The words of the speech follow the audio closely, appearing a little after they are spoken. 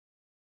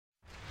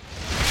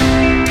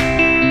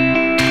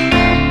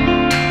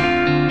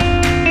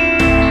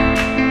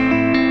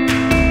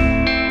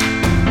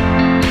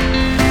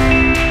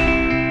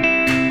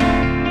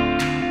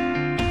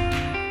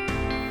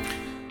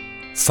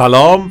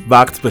سلام،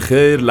 وقت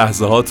بخیر،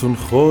 لحظه هاتون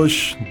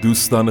خوش.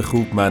 دوستان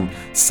خوب، من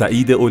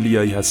سعید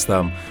اولیایی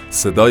هستم.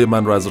 صدای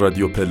من رو از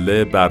رادیو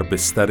پله بر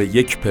بستر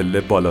یک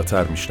پله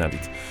بالاتر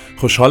میشنوید.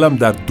 خوشحالم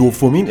در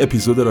دومین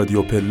اپیزود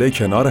رادیو پله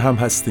کنار هم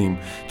هستیم.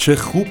 چه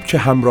خوب که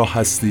همراه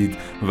هستید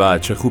و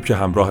چه خوب که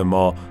همراه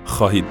ما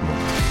خواهید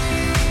موند.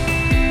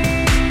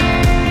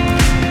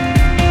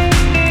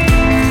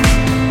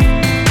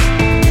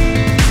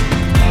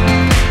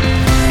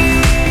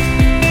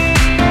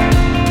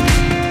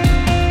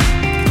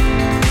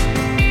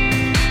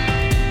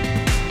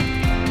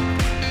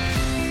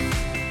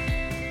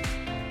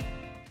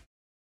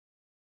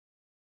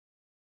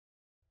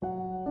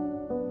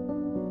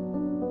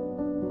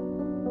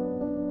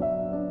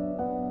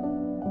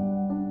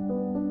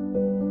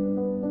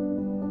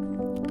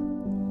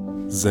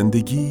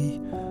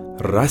 زندگی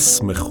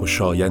رسم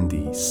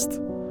خوشایندی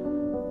است.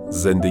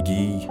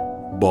 زندگی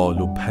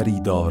بال و پری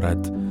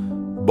دارد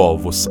با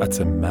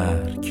وسعت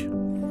مرگ،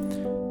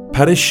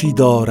 پرشی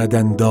دارد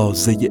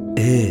اندازه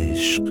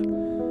عشق.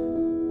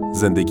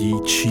 زندگی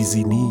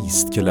چیزی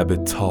نیست که لب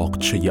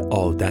طاقچه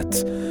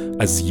عادت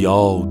از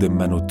یاد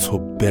من و تو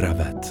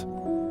برود.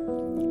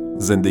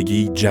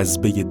 زندگی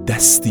جذبه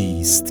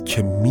دستی است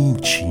که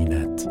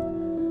میچیند.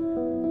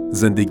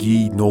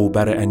 زندگی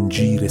نوبر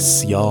انجیر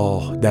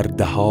سیاه در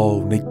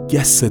دهان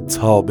گس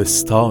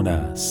تابستان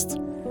است.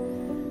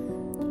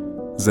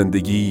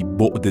 زندگی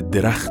بعد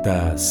درخت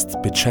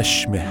است به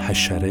چشم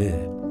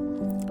حشره.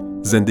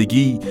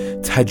 زندگی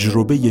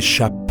تجربه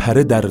شب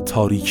پره در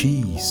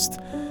تاریکی است.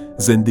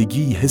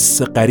 زندگی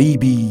حس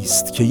غریبی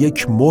است که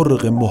یک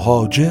مرغ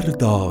مهاجر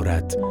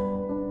دارد.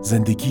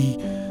 زندگی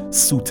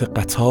سوت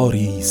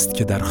قطاری است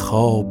که در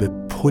خواب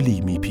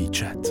پلی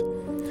میپیچد.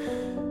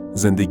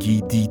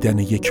 زندگی دیدن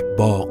یک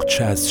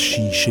باغچه از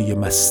شیشه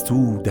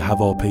مسدود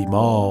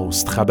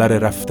هواپیماست، خبر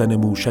رفتن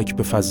موشک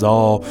به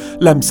فضا،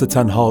 لمس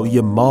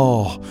تنهایی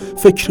ماه،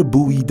 فکر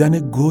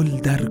بویدن گل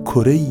در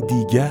کره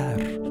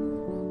دیگر.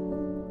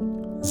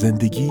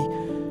 زندگی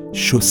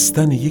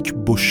شستن یک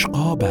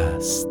بشقاب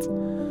است.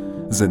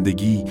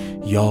 زندگی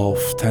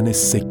یافتن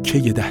سکه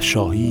 10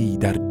 شاهی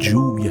در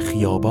جوی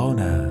خیابان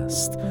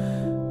است.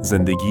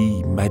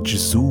 زندگی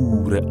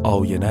مجزور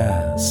آینه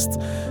است.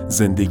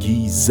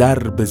 زندگی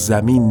ضرب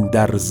زمین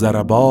در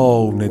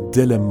ضربان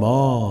دل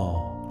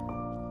ما.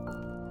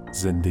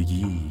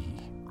 زندگی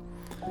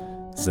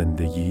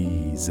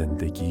زندگی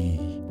زندگی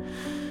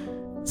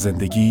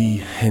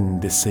زندگی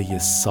هندسه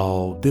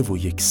ساده و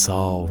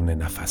یکسان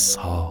نفس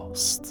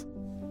هاست.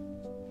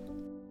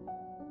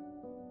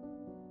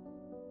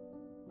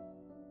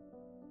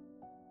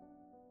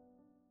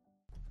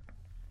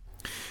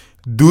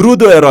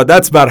 درود و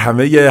ارادت بر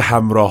همه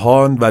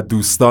همراهان و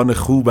دوستان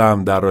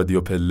خوبم در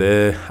رادیو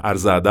پله.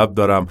 عرض ادب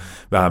دارم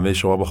به همه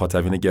شما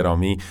مخاطبین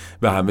گرامی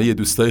و همه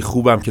دوستای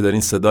خوبم که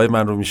دارین صدای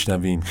من رو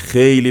میشنوین.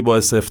 خیلی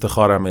باعث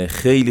افتخارمه،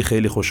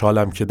 خیلی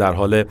خوشحالم که در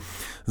حال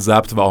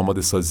ضبط و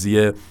آماده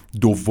سازی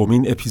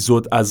دومین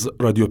اپیزود از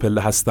رادیو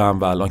پله هستم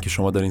و الان که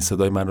شما دارین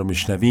صدای من رو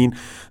میشنوین،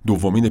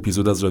 دومین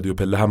اپیزود از رادیو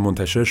پله هم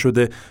منتشر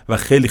شده و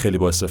خیلی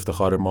باعث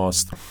افتخار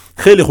ماست.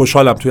 خیلی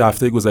خوشحالم توی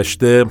هفته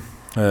گذشته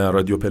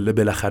رادیو پله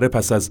بالاخره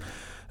پس از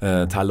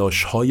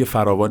تلاش‌های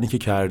فراوانی که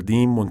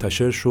کردیم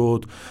منتشر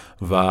شد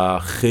و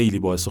خیلی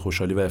باعث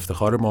خوشحالی و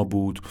افتخار ما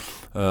بود.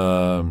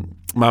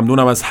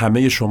 ممنونم از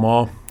همه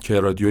شما که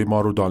رادیوی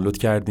ما رو دانلود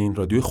کردین،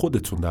 رادیوی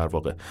خودتون در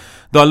واقع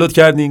دانلود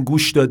کردین،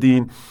 گوش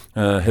دادین،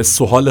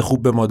 حس و حال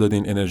خوب به ما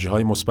دادین،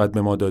 انرژی‌های مثبت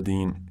به ما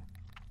دادین.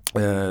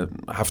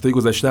 هفته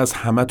گذشته از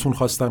همتون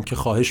خواستم که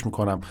خواهش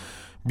میکنم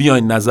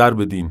بیاین نظر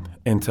بدین،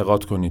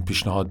 انتقاد کنین،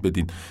 پیشنهاد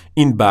بدین.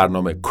 این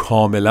برنامه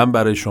کاملا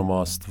برای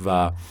شماست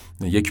و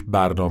یک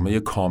برنامه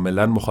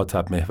کاملا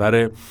مخاطب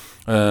محوره.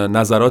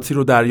 نظراتی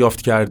رو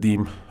دریافت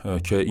کردیم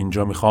که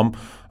اینجا میخوام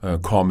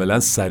کاملا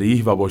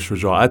صریح و با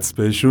شجاعت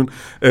بهشون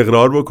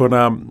اقرار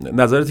بکنم.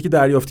 نظراتی که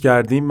دریافت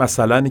کردیم،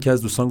 مثلا یکی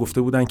از دوستان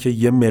گفته بودن که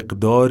یه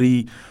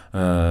مقداری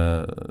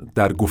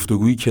در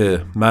گفتگویی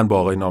که من با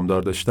آقای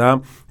نامدار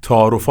داشتم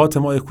تعارفات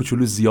ما یک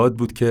کوچولو زیاد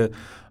بود که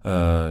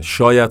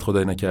شاید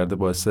خدای نکرده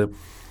باعث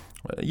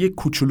یک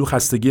کوچولو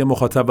خستگی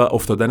مخاطب و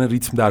افتادن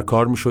ریتم در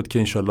کار میشد که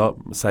انشالله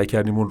سعی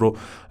کردیم اون رو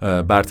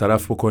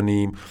برطرف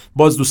بکنیم.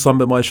 باز دوستان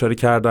به ما اشاره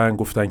کردن،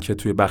 گفتن که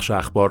توی بخش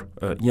اخبار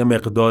یه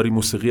مقداری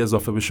موسیقی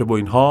اضافه بشه با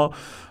اینها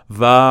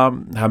و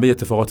همه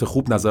اتفاقات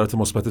خوب، نظرات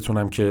مثبتتون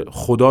هم که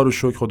خدا رو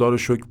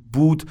شکر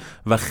بود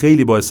و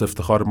خیلی باعث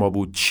افتخار ما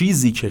بود.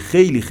 چیزی که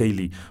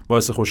خیلی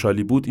باعث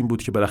خوشحالی بود این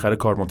بود که بالاخره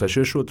کار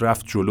منتشر شد،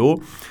 رفت جلو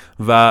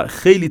و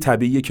خیلی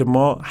طبیعیه که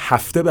ما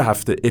هفته به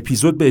هفته،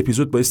 اپیزود به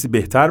اپیزود بایستی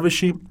بهتر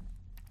بشیم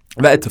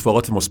و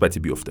اتفاقات مثبتی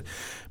بیفته.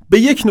 به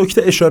یک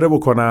نکته اشاره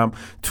بکنم،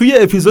 توی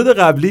اپیزود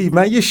قبلی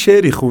من یه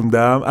شعری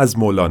خوندم از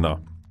مولانا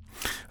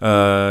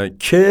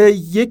که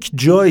یک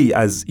جایی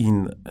از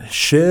این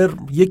شعر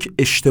یک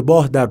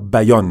اشتباه در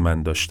بیان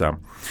من داشتم.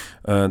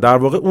 در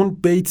واقع اون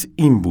بیت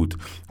این بود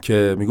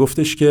که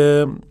میگفتش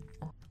که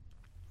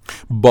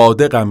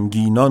باده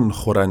غمگینان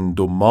خورند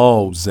و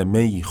ما ز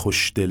می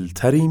خوش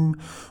دلتریم،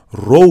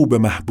 رو به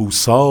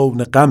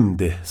محبوسان غم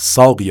ده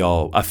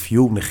ساقیا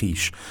افیون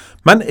خیش.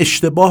 من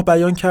اشتباه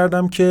بیان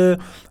کردم که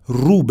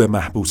رو به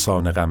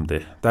محبوسان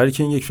غمده، در حالی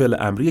که این یک فعل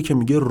امریه که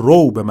میگه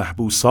رو به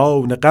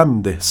محبوسان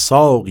غمده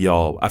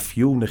ساقیا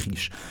افیون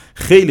خیش.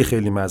 خیلی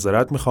خیلی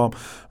معذرت میخوام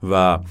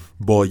و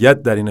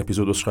باید در این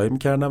اپیزود عذرخواهی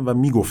میکردم و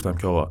میگفتم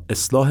که آقا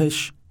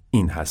اصلاحش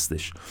این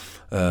هستش.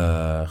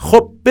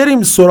 خب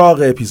بریم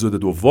سراغ اپیزود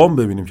دوم،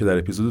 ببینیم که در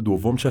اپیزود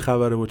دوم چه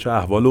خبره و چه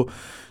احوال و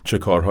چه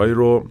کارهایی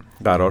رو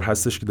قرار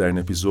هستش که در این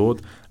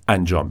اپیزود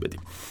انجام بدیم.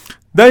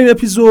 در این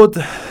اپیزود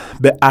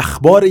به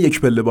اخبار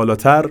یک پله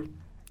بالاتر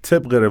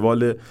طبق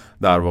روال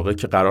در واقع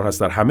که قرار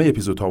هست در همه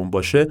اپیزودهامون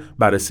باشه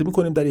بررسی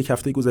میکنیم در یک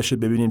هفته گذشته،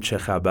 ببینیم چه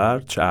خبر،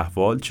 چه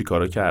احوال، چی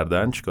کارا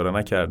کردن، چی کارا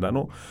نکردن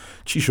و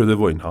چی شده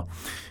و اینها.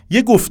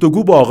 یه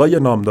گفتگو با آقای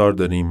نامدار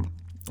داریم.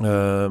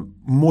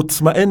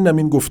 مطمئنم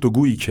این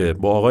گفتگویی که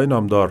با آقای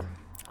نامدار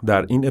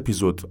در این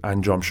اپیزود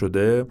انجام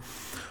شده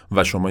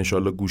و شما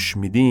انشالله گوش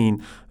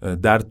میدین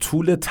در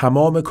طول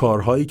تمام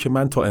کارهایی که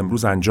من تا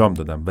امروز انجام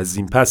دادم و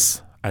زین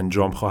پس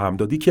انجام خواهم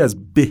داد یکی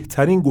از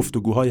بهترین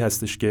گفتگوهایی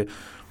هستش که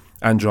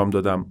انجام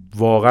دادم.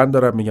 واقعا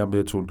دارم میگم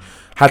بهتون،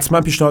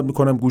 حتما پیشنهاد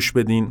میکنم گوش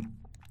بدین.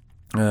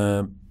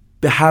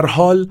 به هر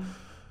حال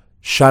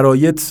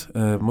شرایط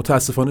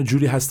متاسفانه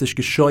جوری هستش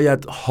که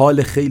شاید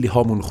حال خیلی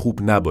هامون خوب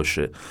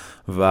نباشه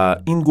و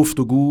این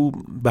گفتگو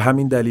به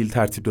همین دلیل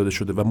ترتیب داده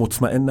شده و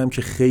مطمئنم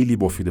که خیلی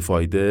مفید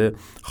فایده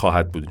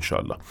خواهد بود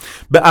انشالله.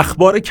 به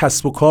اخبار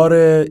کسب و کار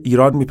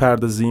ایران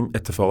میپردازیم،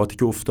 اتفاقاتی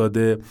که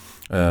افتاده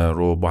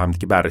رو با هم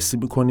دیگه بررسی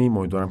میکنیم،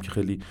 امیدوارم که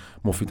خیلی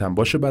مفید هم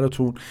باشه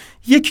براتون.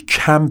 یک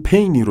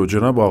کمپینی رو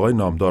جناب آقای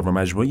نامدار و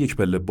مجموعه یک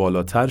پله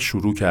بالاتر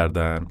شروع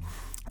کردن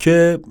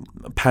که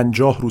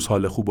 50 روز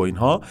حال خوب و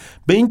اینها.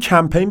 به این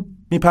کمپین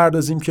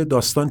میپردازیم که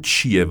داستان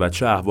چیه و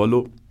چه احوال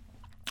و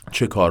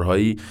چه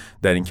کارهایی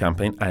در این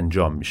کمپین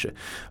انجام میشه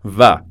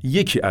و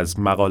یکی از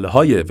مقاله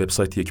های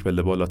وبسایت یک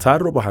پله بالاتر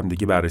رو با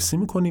همدیگه بررسی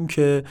میکنیم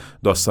که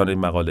داستان این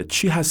مقاله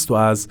چی هست و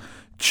از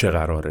چه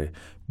قراره.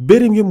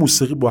 بریم یه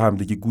موسیقی با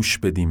همدیگه گوش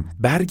بدیم،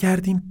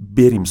 برگردیم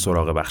بریم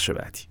سراغ بخش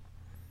بعدی.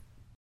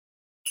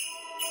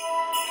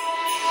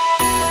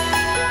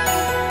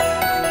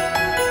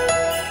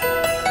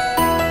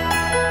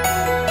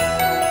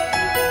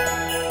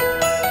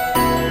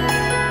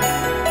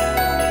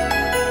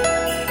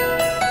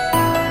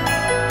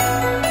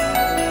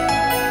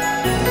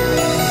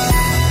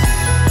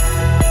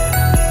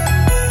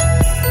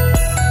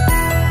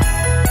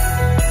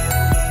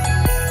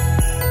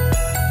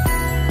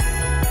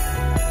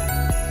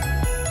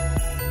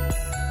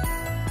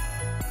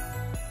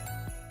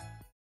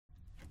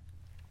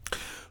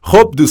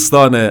 خب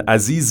دوستان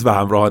عزیز و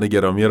همراهان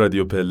گرامی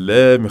رادیو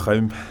پله،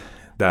 میخوایم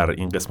در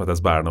این قسمت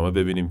از برنامه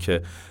ببینیم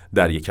که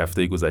در یک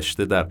هفته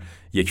گذشته در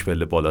یک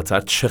پله بالاتر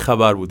چه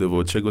خبر بوده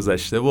و چه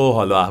گذشته و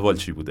حالا احوال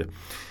چی بوده.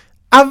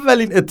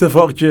 اولین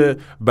اتفاق که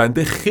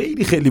بنده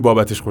خیلی خیلی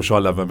بابتش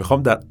خوشحالم و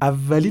میخوام در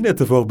اولین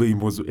اتفاق به این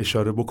موضوع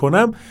اشاره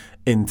بکنم،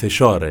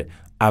 انتشار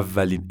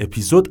اولین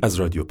اپیزود از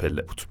رادیو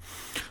پله بود.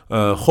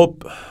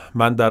 خب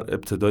من در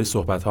ابتدای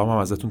صحبت هم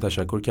ازتون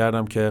تشکر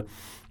کردم که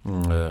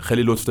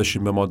خیلی لطف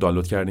داشتین به ما،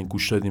 دانلود کردین،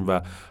 گوش دادین و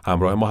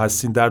همراه ما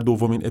هستین در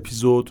دومین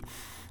اپیزود.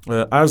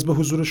 عرض به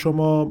حضور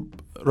شما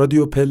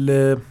رادیو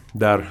پله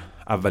در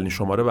اولین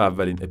شماره و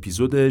اولین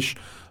اپیزودش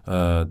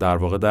در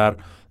واقع در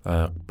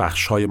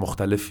بخش‌های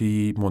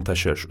مختلفی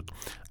منتشر شد،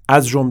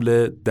 از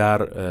جمله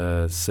در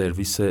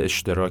سرویس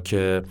اشتراک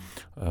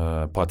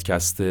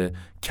پادکست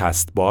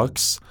کست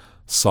باکس،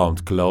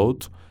 ساوند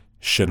کلاود،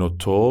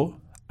 شنوتو،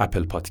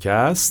 اپل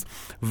پادکست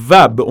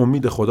و به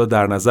امید خدا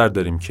در نظر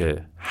داریم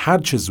که هر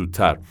چه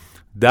زودتر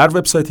در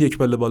وبسایت یک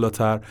پله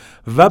بالاتر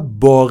و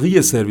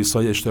باقی سرویس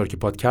های اشتراک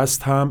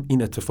پادکست هم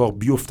این اتفاق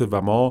بیفته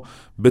و ما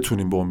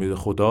بتونیم به امید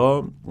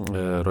خدا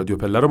رادیو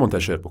پله رو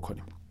منتشر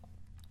بکنیم.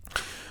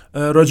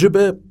 راجع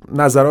به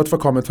نظرات و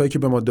کامنت هایی که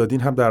به ما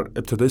دادین هم در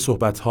ابتدای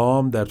صحبت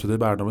هام در ابتدای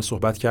برنامه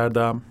صحبت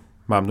کردم.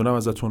 ممنونم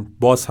ازتون.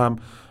 باز هم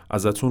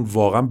ازتون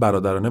واقعا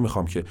برادرانه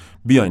میخوام که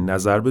بیاین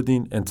نظر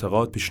بدین،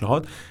 انتقاد،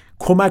 پیشنهاد،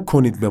 کمک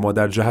کنید به ما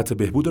در جهت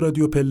بهبود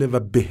رادیو پله و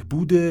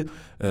بهبود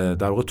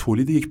در واقع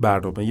تولید یک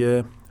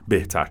برنامه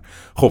بهتر.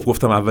 خب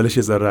گفتم اولش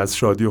یه ذره از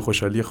شادی و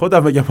خوشحالی خودم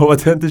بگم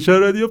بابت انتشار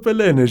رادیو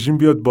پله، انرژیم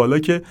بیاد بالا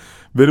که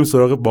بریم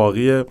سراغ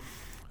باقی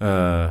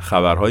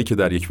خبرهایی که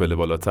در یک پله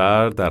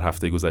بالاتر در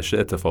هفته گذشته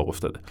اتفاق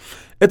افتاده.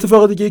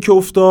 اتفاق دیگه که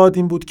افتاد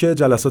این بود که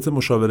جلسات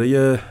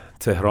مشاوره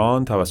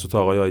تهران توسط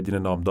آقای آیدین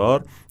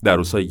نامدار در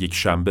روزهای یک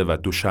شنبه و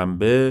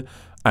دوشنبه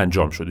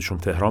انجام شد. ایشون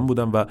تهران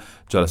بودن و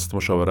جلسات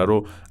مشاوره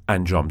رو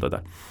انجام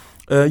دادن.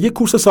 یک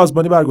کورس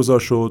سازمانی برگزار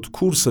شد،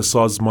 کورس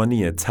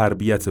سازمانی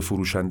تربیت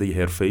فروشنده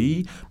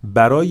حرفه‌ای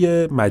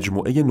برای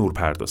مجموعه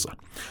نورپردازان.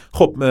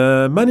 خب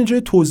من اینجا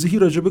توضیحی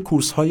راجع به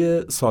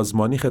کورس‌های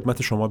سازمانی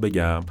خدمت شما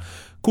بگم.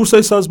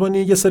 کورس‌های سازمانی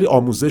یه سری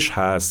آموزش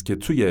هست که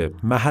توی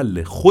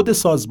محل خود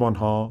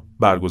سازمان‌ها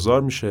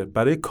برگزار میشه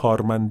برای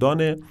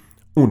کارمندان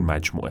اون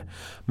مجموعه.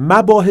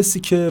 مباحثی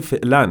که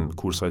فعلا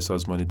کورس‌های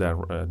سازمانی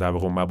در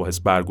واقع مباحث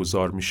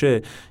برگزار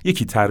میشه،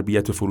 یکی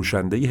تربیت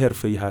فروشنده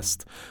حرفه‌ای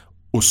هست،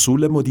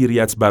 اصول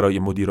مدیریت برای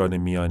مدیران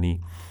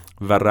میانی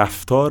و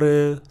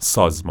رفتار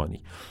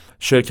سازمانی.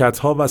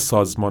 شرکت‌ها و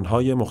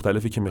سازمان‌های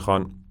مختلفی که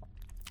میخوان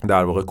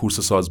در واقع کورس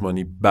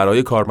سازمانی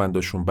برای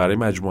کارمنداشون، برای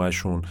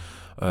مجموعهشون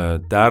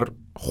در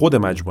خود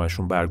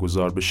مجموعهشون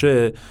برگزار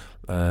بشه،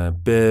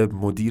 به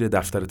مدیر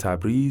دفتر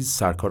تبریز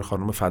سرکار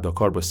خانم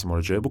فداکار بایستی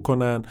مراجعه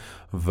بکنن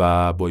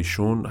و با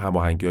ایشون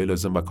هماهنگی‌های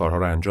لازم و کارها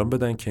رو انجام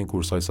بدن که این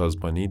کورس‌های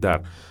سازمانی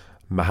در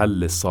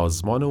محل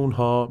سازمان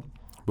اونها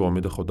به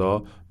امید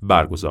خدا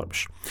برگزار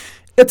بشه.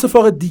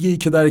 اتفاق دیگه‌ای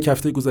که در یک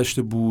هفته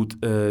گذشته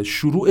بود،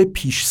 شروع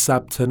پیش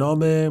ثبت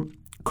نام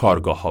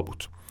کارگاه‌ها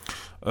بود.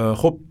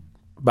 خب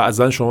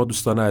بعضا شما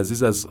دوستان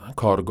عزیز از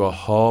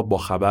کارگاه‌ها با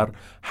خبر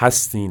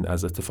هستین،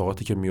 از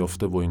اتفاقاتی که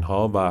میفته و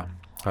اینها، و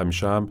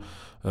همیشه هم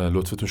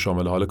لطفتون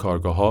شامل حال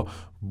کارگاه‌ها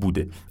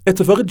بوده.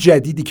 اتفاق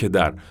جدیدی که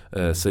در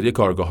سری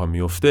کارگاه‌ها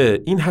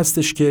میفته این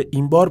هستش که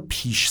این بار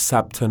پیش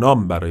ثبت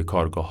نام برای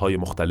کارگاه‌های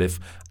مختلف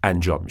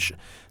انجام میشه.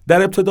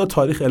 در ابتدا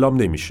تاریخ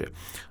اعلام نمیشه.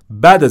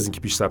 بعد از اینکه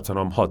پیش ثبت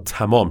نام‌ها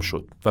تمام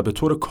شد و به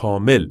طور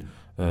کامل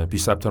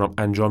پیش ثبت نام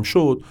انجام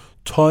شد،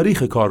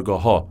 تاریخ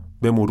کارگاه‌ها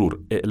به مرور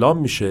اعلام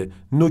میشه.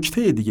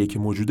 نکته دیگه که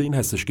موجوده این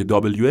هستش که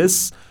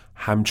WS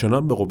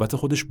همچنان به قوت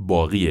خودش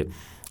باقیه،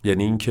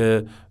 یعنی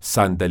اینکه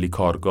صندلی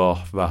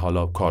کارگاه و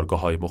حالا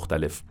کارگاه‌های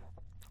مختلف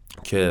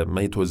که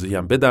من توضیحی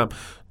هم بدم.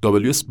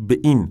 WS به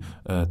این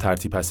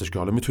ترتیب هستش که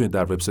حالا میتونید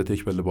در وبسایت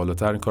یک پله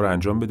بالاتر این کار رو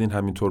انجام بدین،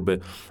 همینطور به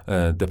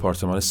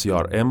دپارتمان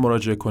CRM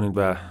مراجعه کنید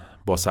و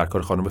با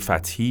سرکار خانم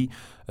فتحی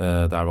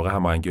در واقع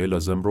هماهنگی‌های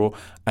لازم رو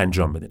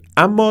انجام بدین.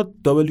 اما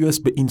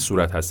WS به این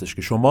صورت هستش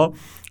که شما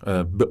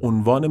به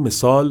عنوان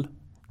مثال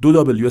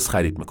 2 WS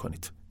خرید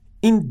میکنید.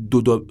 این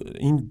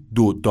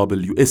دو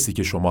WSی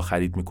که شما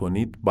خرید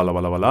میکنید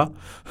بالا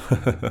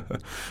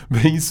به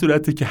این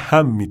صورته که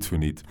هم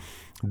میتونید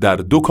در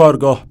 2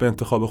 کارگاه به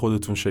انتخاب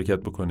خودتون شرکت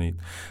بکنید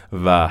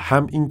و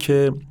هم این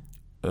که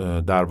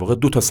در واقع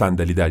 2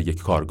 صندلی در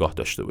یک کارگاه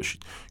داشته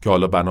باشید که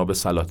حالا بنا به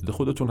صلاحیت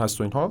خودتون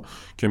هست و اینها،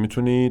 که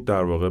میتونید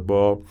در واقع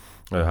با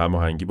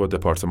هماهنگی با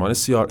دپارتمان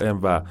CRM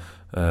و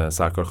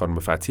سرکار خانم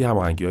فتحی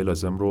هماهنگی‌های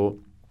لازم رو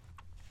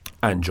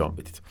انجام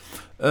بدید.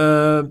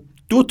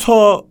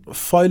 2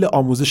 فایل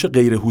آموزش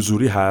غیر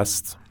حضوری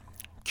هست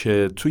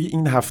که توی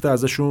این هفته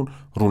ازشون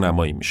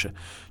رونمایی میشه.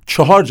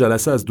 4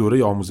 جلسه از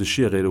دوره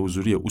آموزشی غیر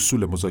حضوری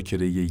اصول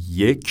مذاکره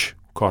 1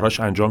 کارهاش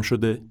انجام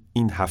شده.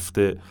 این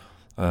هفته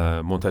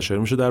منتشر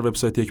میشه در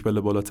وبسایت یک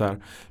پله بالاتر،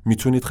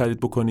 میتونید خرید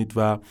بکنید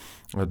و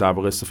در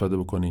واقع استفاده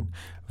بکنید.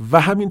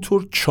 و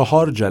همینطور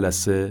 4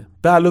 جلسه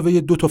به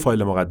علاوه 2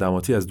 فایل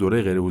مقدماتی از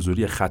دوره غیر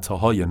حضوری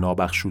خطاهای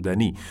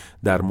نابخشودنی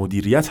در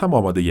مدیریت هم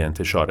آماده ی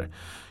انتشاره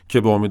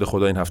که به امید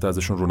خدا این هفته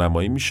ازشون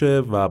رونمایی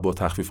میشه و با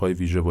تخفیف‌های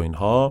ویژه و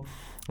اینها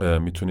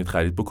میتونید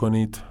خرید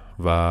بکنید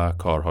و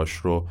کارهاش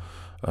رو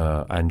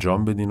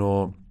انجام بدین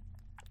و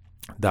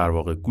در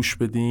واقع گوش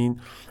بدین.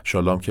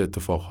 انشالله هم که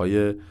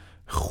اتفاقهای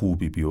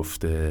خوبی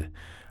بیفته.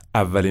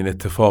 اولین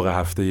اتفاق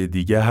هفته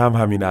دیگه هم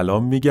همین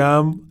الان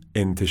میگم،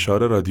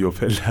 انتشار رادیو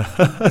پله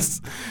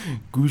است.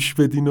 گوش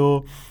بدین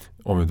و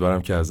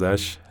امیدوارم که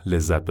ازش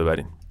لذت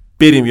ببرین.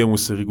 بریم یه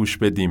موسیقی گوش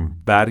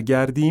بدیم،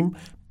 برگردیم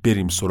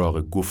بریم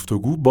سراغ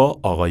گفتگو با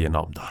آقای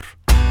نامدار.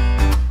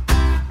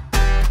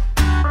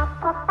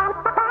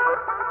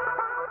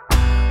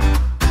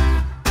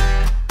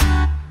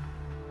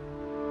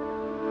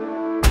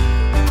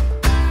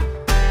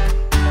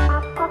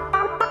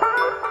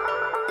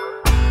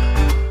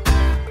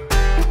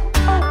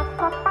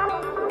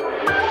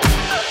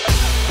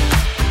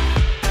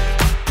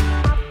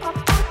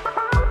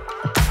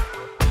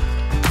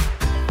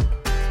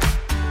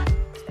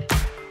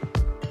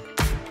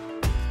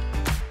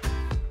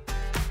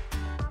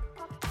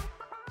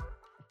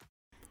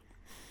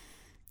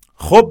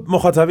 خب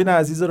مخاطبین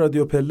عزیز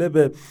رادیو پله،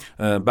 به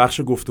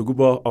بخش گفتگو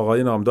با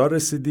آقای نامدار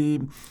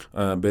رسیدیم.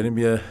 بریم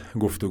یه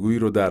گفتگویی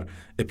رو در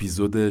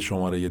اپیزود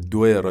شماره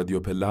 2 رادیو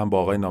پله هم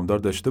با آقای نامدار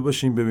داشته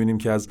باشیم، ببینیم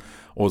که از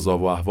اوضاع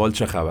و احوال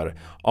چه خبره.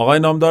 آقای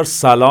نامدار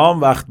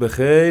سلام، وقت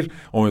بخیر،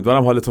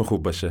 امیدوارم حالتون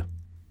خوب باشه.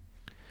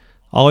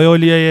 آقای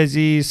اولیای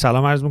عزیز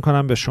سلام عرض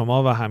میکنم به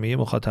شما و همه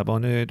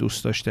مخاطبان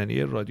دوست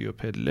داشتنی رادیو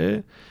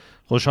پله.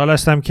 خوشحال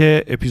هستم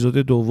که اپیزود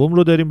 2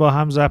 رو داریم با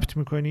هم ضبط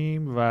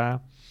میکنیم و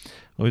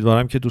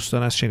امیدوارم که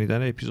دوستان از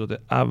شنیدن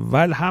اپیزود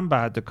اول هم به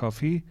حد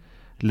کافی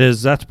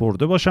لذت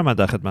برده باشم. من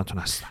در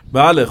خدمتتون هستم.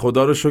 بله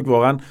خدا رو شکر.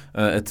 واقعا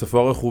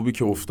اتفاق خوبی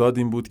که افتاد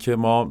این بود که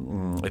ما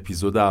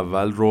اپیزود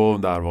اول رو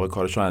در واقع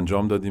کارش رو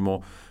انجام دادیم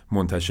و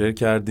منتشر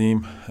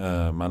کردیم.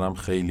 منم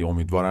خیلی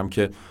امیدوارم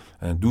که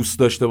دوست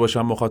داشته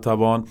باشم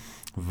مخاطبان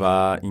و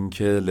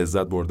اینکه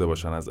لذت برده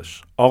باشن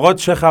ازش. آقا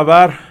چه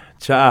خبر؟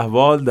 چه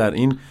احوال در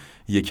این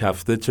یک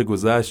هفته؟ چه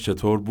گذشت؟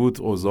 چطور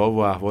بود اوضاع و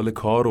احوال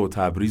کار و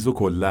تبریز و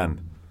کلن؟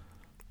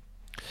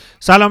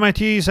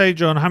 سلامتی سعید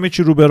جان، همه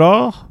چی رو به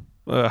راه.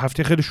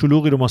 هفته خیلی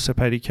شلوغی رو ما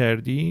سپری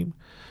کردیم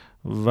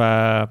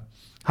و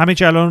همه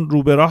چی الان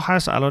رو به راه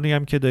هست. الانی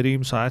هم که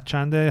داریم ساعت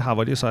چنده؟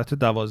 حوالی ساعت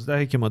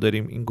 12 که ما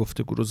داریم این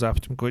گفتگو رو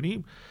ضبط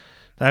میکنیم.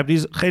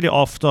 تبریز خیلی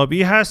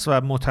آفتابی هست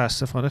و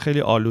متاسفانه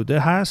خیلی آلوده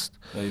هست.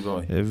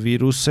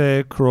 ویروس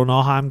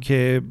کرونا هم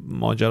که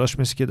ماجراش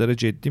مثل که داره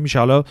جدی میشه.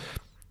 حالا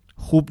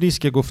خوب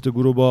نیست که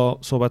گفتگو رو با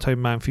صحبت‌های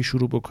منفی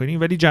شروع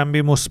بکنیم، ولی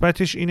جنبه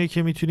مثبتش اینه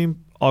که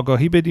میتونیم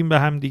آگاهی بدیم به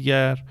هم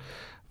دیگر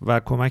و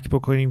کمک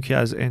بکنیم که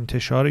از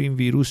انتشار این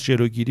ویروس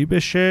جلوگیری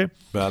بشه.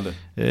 بله.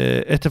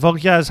 اتفاقی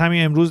که از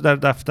همین امروز در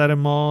دفتر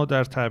ما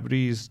در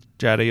تبریز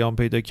جریان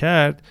پیدا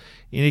کرد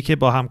اینه که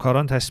با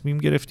همکاران تصمیم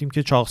گرفتیم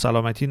که چاق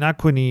سلامتی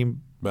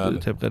نکنیم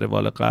طبق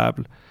روال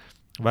قبل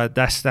و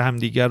دست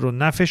همدیگر رو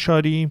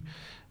نفشاریم،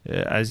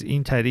 از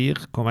این طریق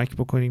کمک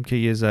بکنیم که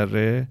یه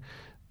ذره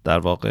در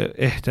واقع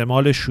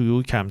احتمال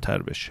شیوع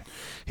کمتر بشه.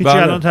 هیچی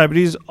الان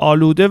تبریز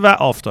آلوده و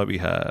آفتابی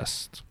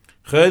هست.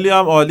 خیلی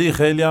هم عالی،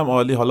 خیلی هم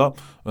عالی. حالا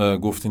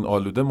گفتین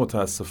آلوده،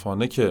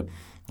 متاسفانه که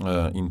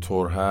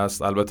اینطور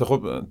هست. البته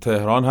خب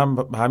تهران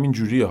هم همین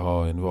جوریه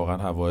ها، یعنی واقعا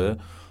هوای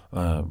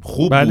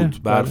خوب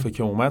بود، برفه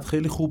که اومد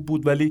خیلی خوب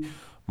بود، ولی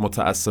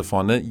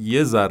متاسفانه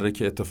یه ذره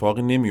که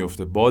اتفاقی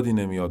نمیفته، بادی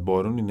نمیاد،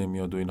 بارونی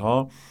نمیاد و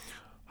اینها،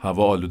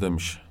 هوا آلوده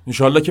میشه.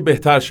 انشالله که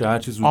بهتر شه هر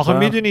چیز زودتر. آخه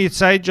میدونید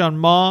سعید جان،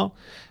 ما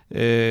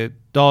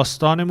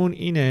داستانمون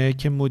اینه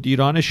که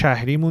مدیران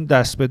شهریمون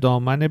دست به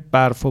دامن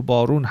برف و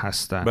بارون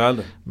هستن.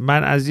 بله.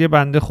 من از یه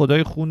بنده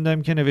خدای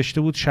خوندم که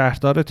نوشته بود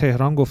شهردار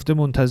تهران گفته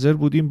منتظر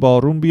بودیم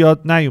بارون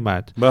بیاد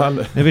نیومد.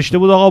 بله. نوشته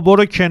بود آقا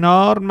برو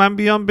کنار، من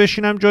بیام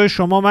بشینم جای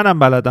شما، منم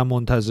بلدم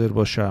منتظر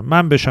باشم،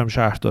 من بشم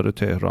شهردار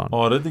تهران.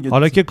 آره دیگه.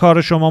 حالا که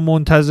کار شما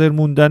منتظر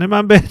موندنه،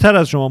 من بهتر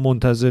از شما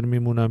منتظر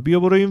میمونم، بیا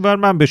برو اینور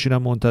من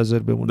بشینم منتظر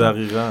بمونم.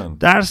 دقیقاً.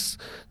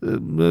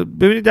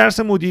 ببینید درس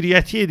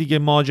مدیریتی دیگه.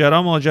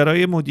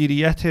 ماجرای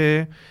مدیریت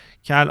که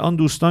الان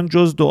دوستان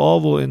جز دعا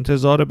و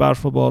انتظار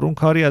برف و بارون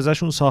کاری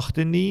ازشون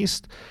ساخته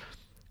نیست.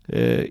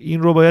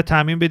 این رو باید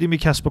تامین بدیم به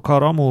کسب و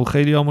کارامون.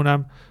 خیلی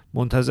همونم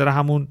منتظر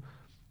همون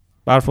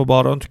برف و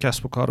باران تو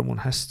کسب و کارمون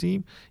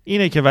هستیم.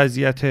 اینه که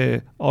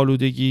وضعیت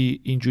آلودگی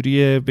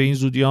اینجوریه، به این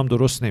زودی هم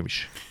درست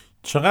نمیشه.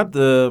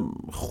 چقدر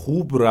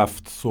خوب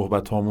رفت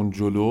صحبت هامون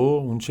جلو.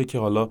 اون چه که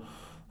حالا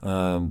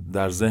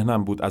در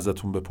ذهنم بود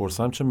ازتون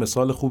بپرسم، چه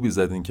مثال خوبی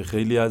زدین که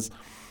خیلی از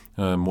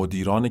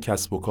مدیران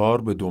کسب و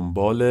کار به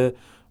دنبال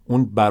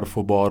اون برف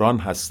و باران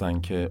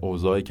هستن که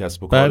اوضاع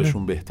کسب و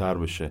کارشون بهتر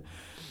بشه.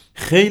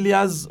 خیلی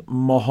از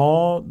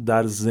ماها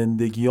در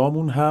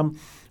زندگیامون هم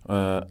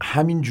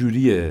همین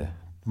جوریه،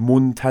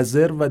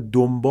 منتظر و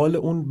دنبال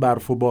اون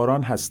برف و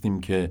باران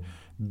هستیم که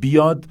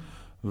بیاد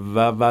و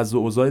وضع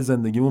اوضاع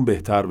زندگیمون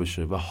بهتر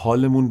بشه و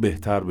حالمون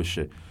بهتر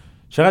بشه.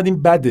 چقدر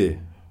این بده،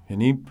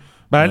 یعنی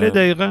بله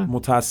دقیقاً.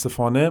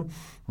 متاسفانه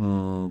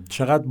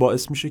چقدر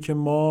باعث میشه که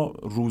ما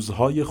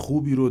روزهای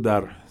خوبی رو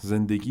در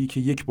زندگی که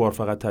یک بار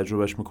فقط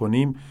تجربهش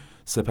میکنیم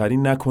سپری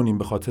نکنیم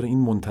به خاطر این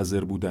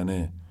منتظر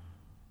بودنه.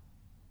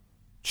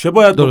 چه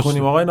باید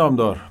بکنیم آقای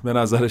نامدار به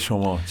نظر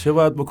شما؟ چه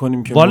باید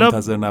بکنیم که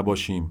منتظر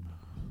نباشیم؟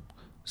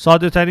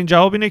 ساده ترین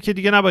جواب اینه که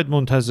دیگه نباید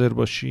منتظر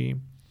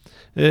باشیم.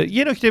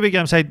 یه نکته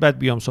بگم سعید، بعد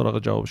بیام سراغ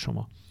جواب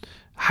شما.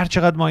 هر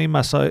چقدر ما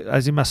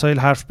از این مسائل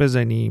حرف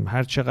بزنیم،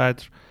 هر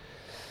چقدر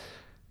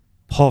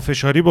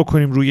پافشاری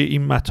بکنیم روی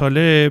این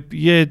مطالب،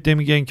 یه عده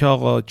میگن که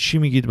آقا چی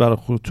میگید برای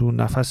خودتون،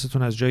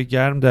 نفستون از جای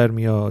گرم در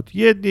میاد.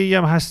 یه عده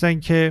هم هستن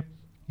که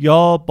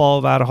یا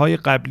باورهای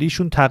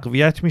قبلیشون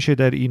تقویت میشه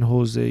در این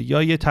حوزه،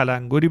 یا یه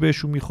تلنگری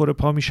بهشون میخوره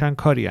پا میشن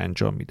کاری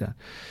انجام میدن.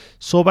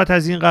 صحبت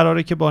از این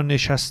قراره که با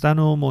نشستن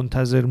و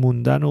منتظر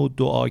موندن و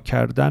دعا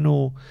کردن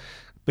و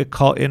به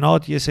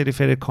کائنات یه سری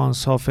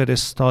فرکانس ها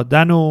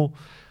فرستادن و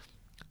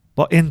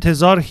با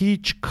انتظار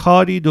هیچ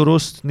کاری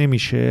درست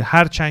نمیشه.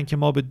 هرچند که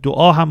ما به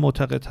دعا هم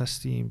معتقد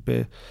هستیم،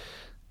 به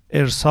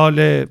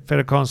ارسال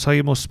فرکانس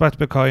های مثبت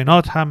به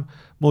کائنات هم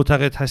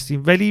معتقد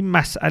هستیم، ولی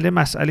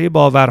مسئله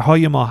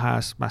باورهای ما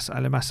هست،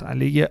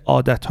 مسئله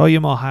عادتهای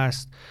ما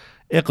هست،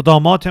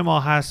 اقدامات ما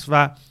هست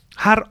و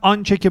هر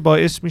آنچه که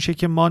باعث میشه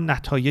که ما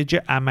نتایج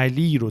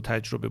عملی رو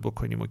تجربه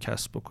بکنیم و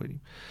کسب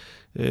بکنیم.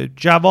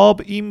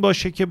 جواب این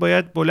باشه که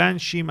باید بلند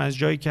شیم از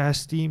جایی که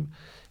هستیم،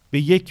 به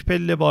یک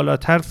پله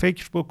بالاتر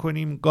فکر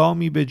بکنیم،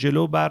 گامی به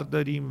جلو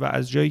برداریم و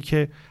از جایی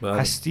که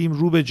هستیم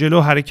رو به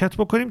جلو حرکت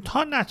بکنیم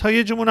تا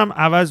نتایجمون هم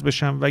عوض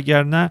بشن،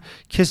 وگرنه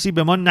کسی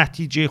به ما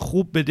نتیجه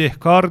خوب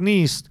بدهکار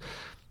نیست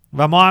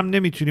و ما هم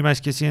نمیتونیم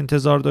از کسی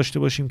انتظار داشته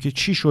باشیم که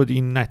چی شد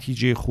این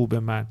نتیجه خوب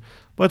من.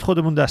 باید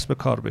خودمون دست به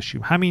کار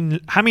بشیم.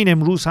 همین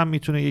امروز هم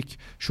میتونه یک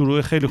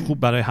شروع خیلی خوب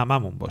برای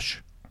هممون باشه.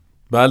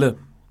 بله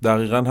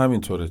دقیقاً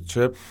همینطوره.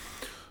 چه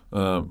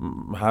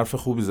حرف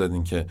خوبی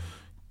زدین که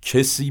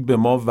کسی به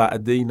ما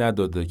وعده‌ای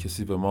نداده،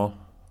 کسی به ما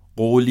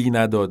قولی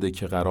نداده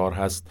که قرار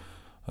هست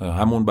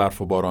همون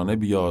برف و بارانه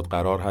بیاد،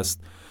 قرار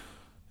هست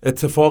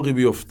اتفاقی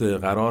بیفته،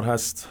 قرار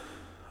هست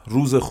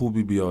روز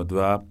خوبی بیاد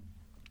و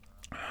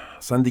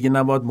اصلا دیگه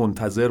نباید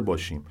منتظر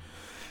باشیم.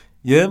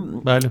 یه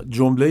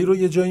جمله‌ای رو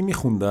یه جایی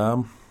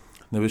میخوندم،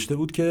 نوشته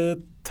بود که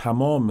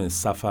تمام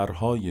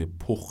سفرهای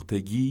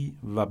پختگی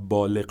و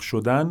بالغ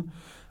شدن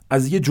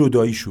از یه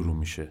جدایی شروع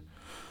میشه.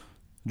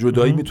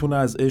 جدایی میتونه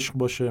از عشق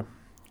باشه،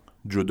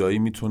 جدایی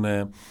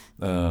میتونه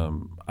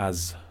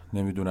از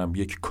نمیدونم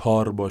یک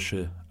کار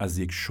باشه، از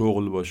یک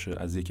شغل باشه،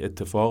 از یک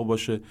اتفاق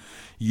باشه،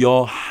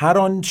 یا هر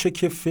آنچه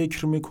که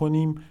فکر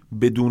میکنیم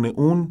بدون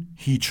اون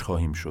هیچ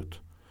خواهیم شد.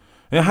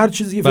 یعنی هر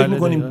چیزی که فکر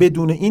میکنیم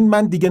بدون این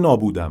من دیگه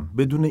نابودم،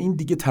 بدون این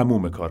دیگه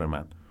تموم کار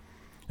من.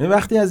 یعنی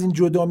وقتی از این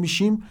جدا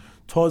میشیم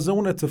تازه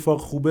اون اتفاق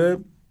خوبه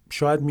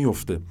شاید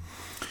میفته.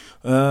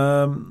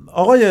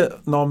 آقای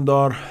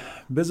نامدار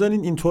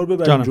بذارین اینطور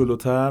ببریم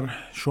جلوتر.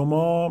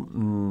 شما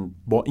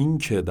با این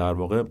که در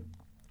واقع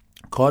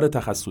کار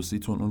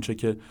تخصصیتون اون چه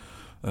که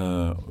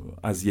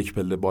از یک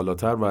پله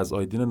بالاتر و از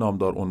آیدین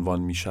نامدار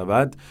عنوان می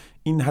شود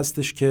این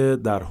هستش که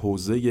در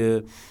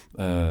حوزه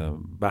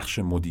بخش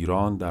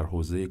مدیران، در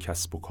حوزه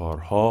کسب و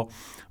کارها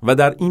و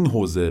در این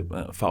حوزه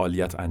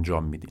فعالیت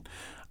انجام میدین.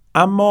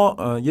 اما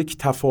یک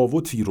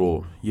تفاوتی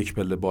رو یک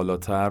پله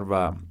بالاتر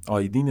و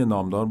آیدین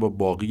نامدار با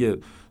باقی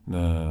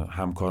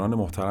همکاران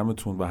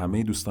محترمتون و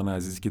همه دوستان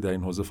عزیزی که در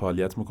این حوزه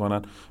فعالیت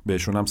میکنن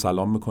بهشون هم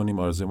سلام میکنیم،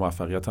 آرزوی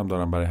موفقیت هم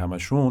دارم برای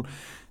همشون.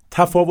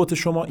 تفاوت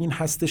شما این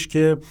هستش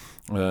که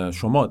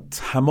شما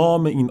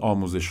تمام این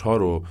آموزش ها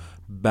رو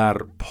بر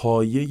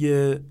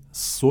پایه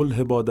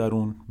صلح با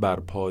درون، بر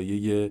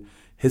پایه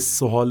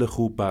حس و حال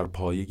خوب، بر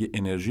پایه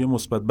انرژی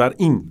مثبت، بر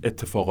این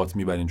اتفاقات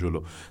میبرین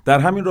جلو. در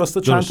همین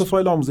راستا چند تا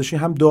فایل آموزشی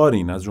هم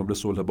دارین، از جمله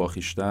صلح با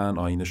خویشتن،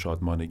 آیین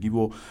شادمانگی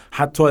و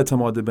حتی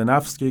اعتماد به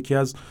نفس که یکی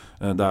از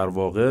در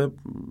واقع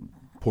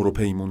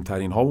پروپیمون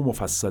ترین ها و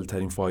مفصل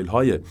ترین فایل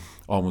های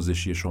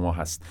آموزشی شما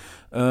هست.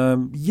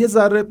 یه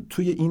ذره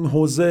توی این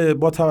حوزه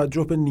با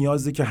توجه به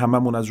نیازی که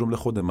هممون از جمله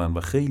خود من و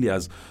خیلی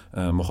از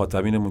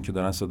مخاطبینمون که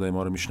دارن صدای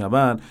ما رو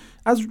میشنون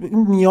از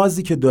این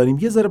نیازی که داریم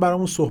یه ذره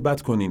برامون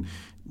صحبت کنین.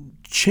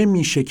 چه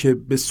میشه که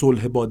به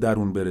صلح با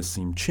درون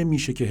برسیم؟ چه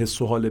میشه که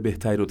حس و حال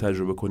بهتری رو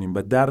تجربه کنیم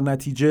و در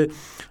نتیجه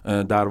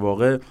در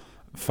واقع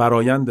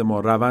فرایند ما،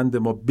 روند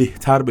ما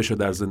بهتر بشه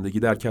در زندگی،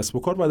 در کسب و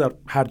کار و در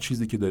هر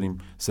چیزی که داریم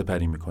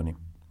سپری میکنیم؟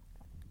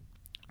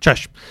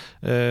 چشم.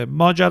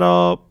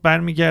 ماجرا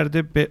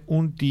برمیگرده به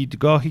اون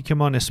دیدگاهی که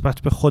ما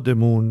نسبت به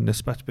خودمون،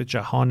 نسبت به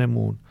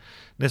جهانمون،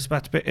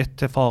 نسبت به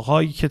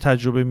اتفاقهایی که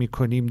تجربه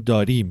میکنیم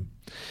داریم.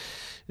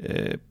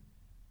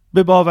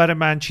 به باور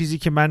من چیزی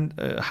که من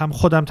هم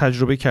خودم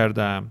تجربه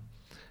کردم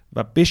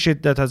و به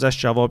شدت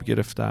ازش جواب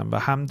گرفتم و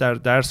هم در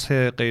درس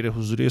غیر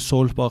حضوری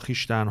صلح با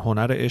خویشتن،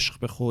 هنر عشق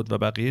به خود و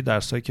بقیه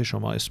درسایی که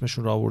شما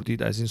اسمشون را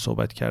آوردید از این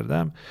صحبت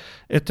کردم،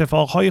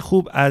 اتفاقهای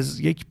خوب از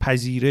یک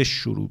پذیرش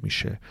شروع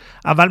میشه.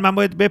 اول من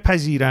باید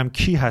بپذیرم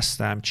کی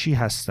هستم، چی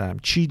هستم،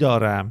 چی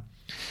دارم،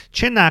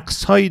 چه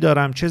نقصهایی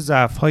دارم، چه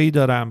ضعفهایی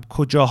دارم،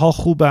 کجاها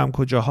خوبم،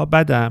 کجاها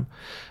بدم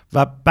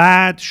و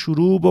بعد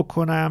شروع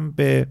بکنم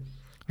به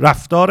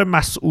رفتار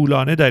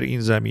مسئولانه در این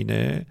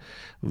زمینه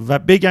و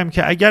بگم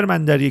که اگر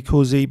من در یک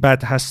حوزه‌ای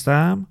بد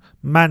هستم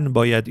من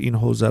باید این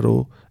حوزه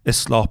رو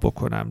اصلاح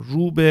بکنم،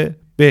 رو به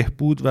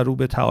بهبود و رو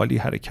به تعالی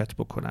حرکت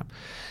بکنم.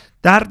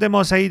 درد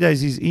ما سعید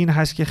عزیز این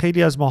هست که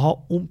خیلی از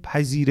ماها اون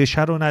پذیرش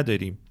رو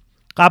نداریم.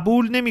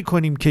 قبول نمی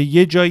کنیم که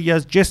یه جایی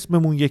از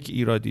جسممون یک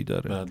ایرادی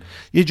داره،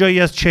 یه جایی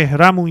از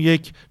چهرمون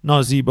یک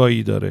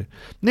نازیبایی داره.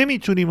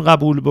 نمیتونیم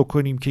قبول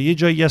بکنیم که یه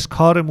جایی از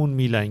کارمون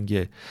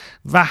میلنگه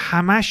و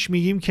همش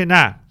میگیم که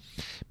نه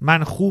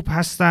من خوب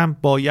هستم،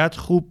 باید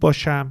خوب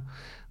باشم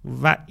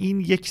و این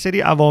یک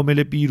سری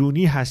عوامل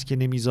بیرونی هست که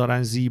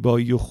نمیذارن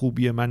زیبایی و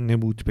خوبی من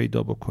نمود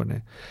پیدا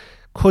بکنه.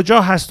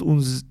 کجا هست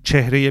اون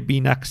چهره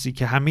بی‌نقصی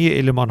که همه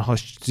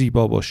المان‌هاش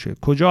زیبا باشه؟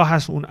 کجا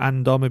هست اون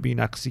اندام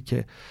بی‌نقصی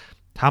که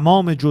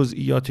تمام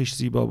جزئیاتش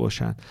زیبا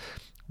باشن؟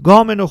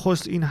 گام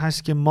نخست این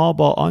هست که ما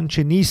با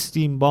آنچه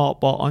نیستیم،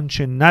 با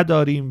آنچه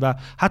نداریم و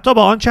حتی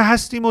با آنچه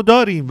هستیم و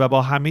داریم و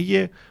با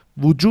همه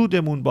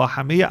وجودمون، با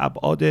همه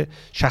ابعاد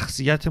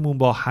شخصیتمون،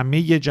 با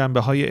همه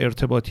جنبه‌های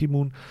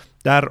ارتباطیمون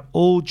در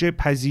اوج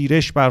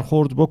پذیرش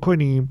برخورد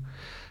بکنیم،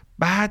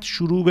 بعد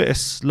شروع به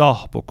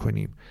اصلاح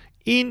بکنیم.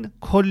 این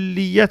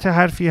کلیت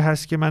حرفی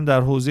هست که من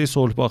در حوزه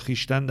صلح با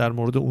خویشتن در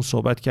مورد اون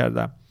صحبت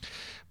کردم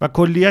و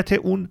کلیت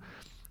اون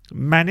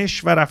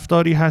منش و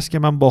رفتاری هست که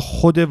من با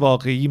خود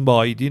واقعیم، با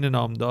آیدین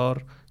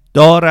نامدار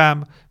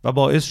دارم و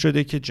باعث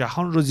شده که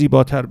جهان رو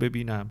زیباتر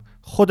ببینم،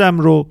 خودم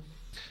رو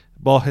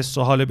با حس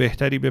و حال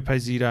بهتری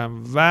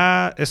بپذیرم و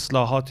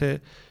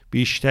اصلاحات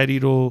بیشتری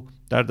رو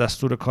در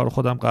دستور کار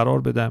خودم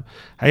قرار بدم.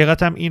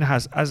 حقیقتم این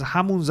هست از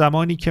همون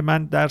زمانی که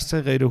من درس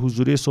غیر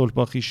حضوری صلح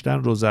با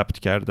خویشتن رو ضبط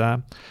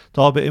کردم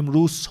تا به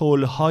امروز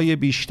صلح‌های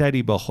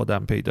بیشتری با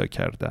خودم پیدا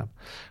کردم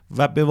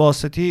و به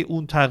واسطه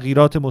اون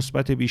تغییرات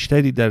مثبت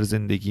بیشتری در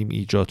زندگیم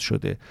ایجاد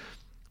شده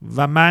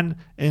و من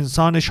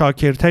انسان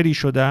شاکرتری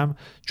شدم،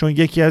 چون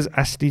یکی از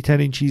اصلی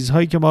ترین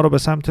چیزهایی که ما رو به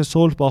سمت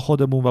صلح با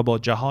خودمون و با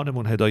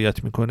جهانمون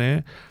هدایت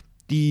میکنه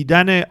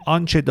دیدن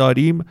آنچه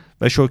داریم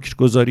و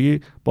شکرگزاری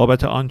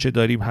بابت آنچه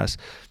داریم هست.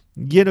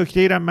 یه نکته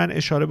ای رو من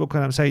اشاره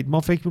بکنم سعید، ما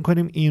فکر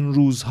میکنیم این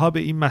روزها به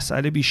این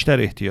مسئله بیشتر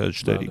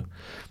احتیاج داریم.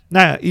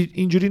 نه،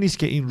 اینجوری نیست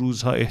که این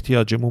روزها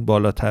احتیاجمون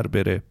بالاتر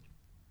بره،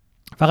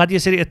 فقط یه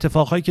سری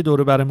اتفاقهایی که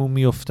دور برمون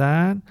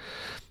میفتن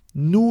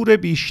نور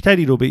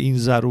بیشتری رو به این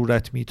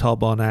ضرورت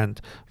میتابانند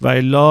و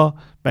الا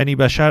بنی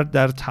بشر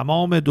در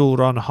تمام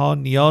دورانها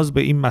نیاز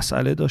به این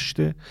مسئله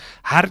داشته.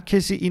 هر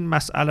کسی این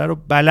مسئله رو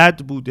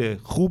بلد بوده،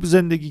 خوب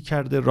زندگی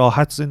کرده،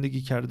 راحت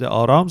زندگی کرده،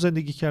 آرام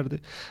زندگی کرده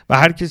و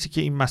هر کسی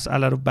که این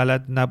مسئله رو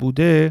بلد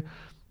نبوده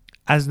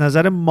از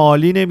نظر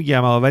مالی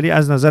نمیگم ولی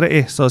از نظر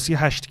احساسی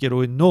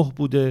 8.9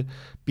 بوده،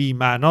 بی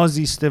معنا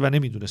زیسته و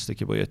نمیدونسته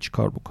که باید چی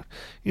کار بکنه.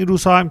 این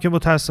روزها هم که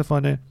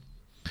متاسفانه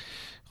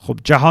خب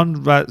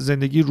جهان و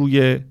زندگی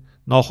روی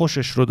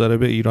ناخوشش رو داره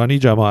به ایرانی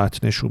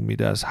جماعت نشون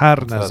میده از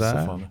هر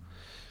نظر.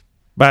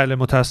 بله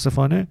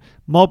متاسفانه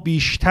ما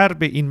بیشتر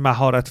به این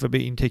مهارت و به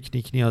این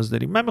تکنیک نیاز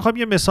داریم. من میخوام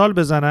یه مثال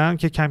بزنم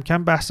که کم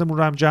کم بحثمون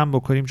رو هم جمع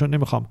بکنیم، چون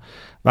نمیخوام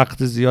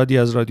وقت زیادی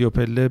از رادیو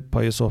پله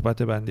پای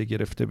صحبت بنده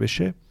گرفته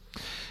بشه.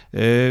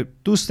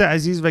 دوست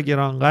عزیز و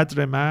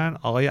گرانقدر من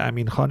آقای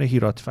امینخان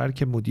هیراتفر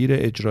که مدیر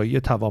اجرایی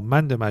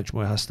توانمند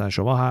مجموعه هستن،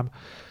 شما هم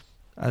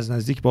از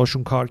نزدیک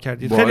باشون کار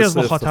کردید. خیلی از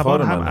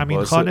مخاطبان هم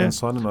امینخان،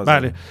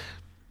 بله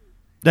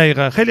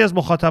دقیقاً، خیلی از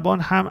مخاطبان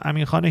هم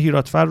امینخان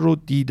هیراتفر رو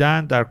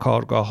دیدن در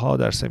کارگاه‌ها،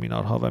 در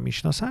سمینارها و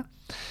میشناسن.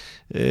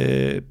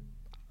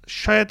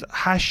 شاید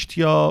 8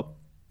 یا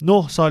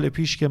 9 سال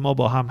پیش که ما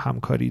با هم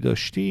همکاری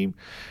داشتیم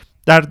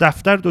در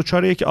دفتر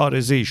دچار یک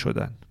عارضه‌ای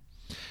شدن.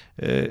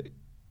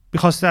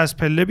 می‌خواسته از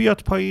پله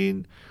بیاد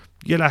پایین،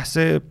 یه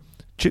لحظه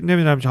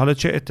نمیدونم حالا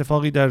چه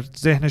اتفاقی در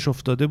ذهنش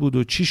افتاده بود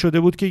و چی شده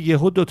بود که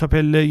یهو 2 تا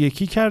پله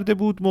یکی کرده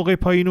بود موقع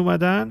پایین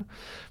اومدن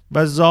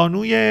و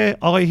زانوی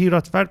آقای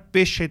هیراتفر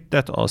به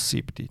شدت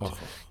آسیب دید.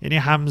 یعنی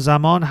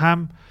همزمان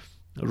هم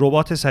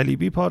رباط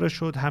صلیبی پاره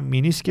شد، هم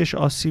مینیسکش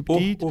آسیب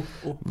دید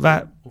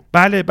و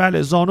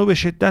بله زانو به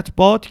شدت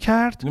باد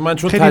کرد. من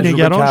چون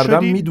تجربه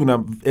کردم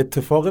میدونم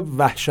اتفاق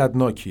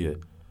وحشتناکیه.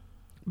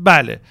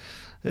 بله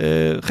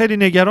خیلی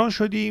نگران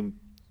شدیم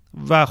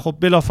و خب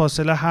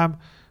بلافاصله هم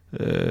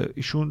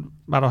ایشون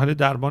مراحل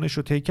درمانش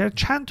رو طی کرد.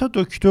 چند تا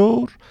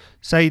دکتر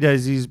سعید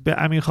عزیز به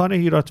امینخان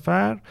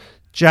هیراتفر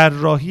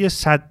جراحی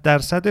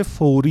 100%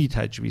 فوری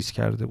تجویز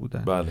کرده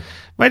بودن. بله.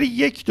 ولی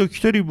یک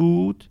دکتری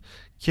بود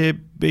که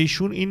به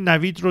ایشون این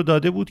نوید رو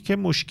داده بود که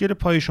مشکل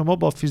پای شما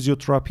با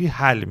فیزیوتراپی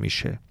حل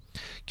میشه.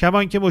 کما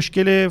اینکه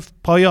مشکل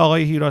پای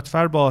آقای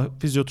هیراتفر با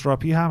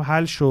فیزیوتراپی هم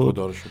حل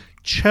شد.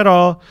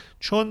 چرا؟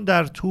 چون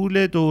در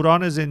طول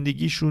دوران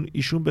زندگیشون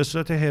ایشون به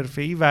صورت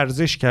حرفه‌ای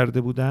ورزش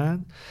کرده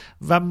بودن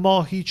و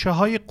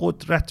ماهیچه‌های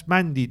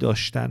قدرتمندی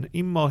داشتن.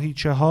 این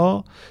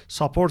ماهیچه‌ها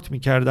ساپورت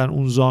می‌کردن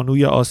اون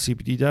زانوی آسیب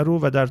دیده رو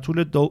و در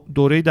طول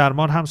دوره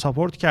درمان هم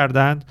ساپورت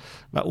کردند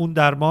و اون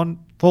درمان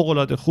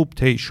فوق‌العاده خوب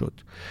طی شد.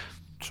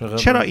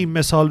 چرا این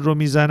مثال رو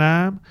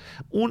میزنم؟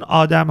 اون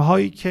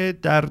آدم‌هایی که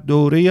در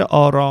دوره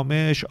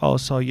آرامش،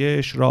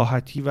 آسایش،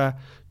 راحتی و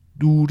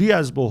دوری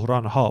از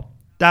بحران‌ها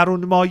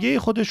درون مایه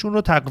خودشون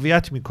رو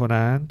تقویت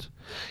میکنند،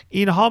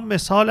 اینها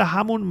مثال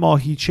همون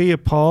ماهیچه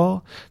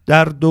پا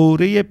در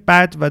دوره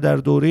بد و در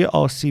دوره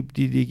آسیب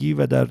دیدگی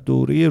و در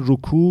دوره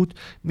رکود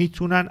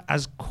میتونن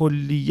از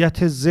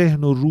کلیت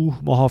ذهن و روح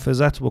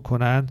محافظت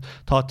بکنند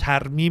تا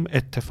ترمیم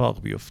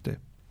اتفاق بیفته.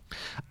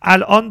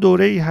 الان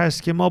دوره‌ای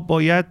هست که ما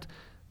باید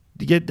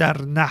دیگه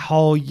در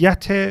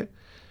نهایت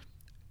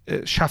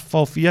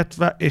شفافیت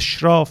و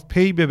اشراف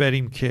پی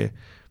ببریم که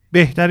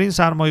بهترین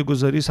سرمایه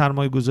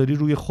گذاری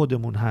روی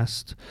خودمون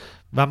هست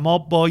و ما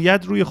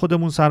باید روی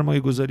خودمون سرمایه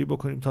گذاری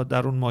بکنیم تا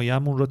درون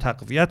مایه‌مون رو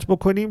تقویت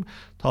بکنیم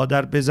تا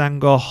در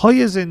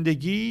بزنگاه‌های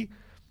زندگی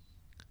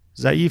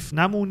ضعیف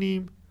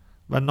نمونیم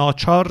و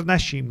ناچار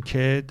نشیم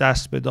که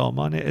دست به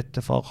دامان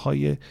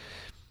اتفاقهای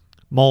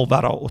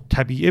ماوراء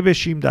الطبیعه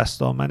بشیم، دست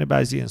دامن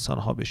بعضی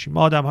انسان‌ها بشیم.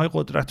 ما آدم‌های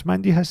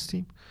قدرتمندی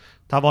هستیم،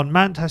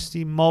 توانمند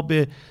هستیم، ما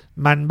به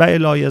منبع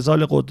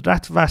لایزال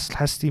قدرت وصل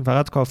هستیم،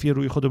 فقط کافیه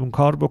روی خودمون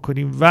کار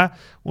بکنیم و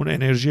اون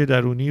انرژی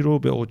درونی رو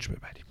به اوج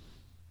ببریم.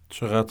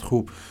 چقدر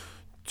خوب.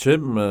 چه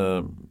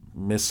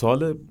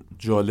مثال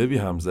جالبی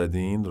هم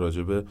زدین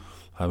راجع به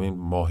همین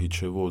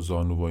ماهیچه و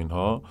زانو و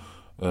اینها.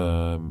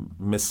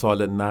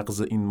 مثال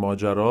نقض این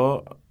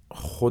ماجرا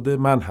خود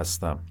من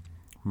هستم.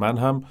 من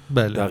هم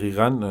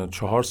دقیقاً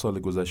 4 سال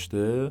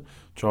گذشته،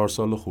 4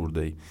 سال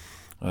خورده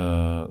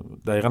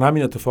دقیقاً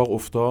همین اتفاق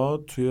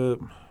افتاد توی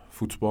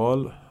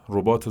فوتبال.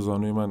 رباط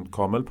زانوی من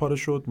کامل پاره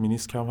شد،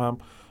 مینیسک هم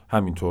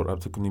همینطور.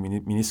 البته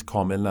مینیسک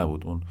کامل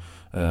نبود، اون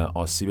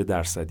آسیب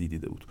درصدی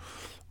دیده بود.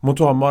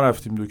 منتها ما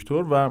رفتیم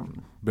دکتر و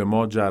به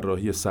ما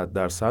جراحی 100%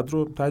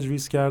 رو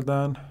تجویز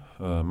کردن.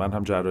 من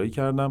هم جراحی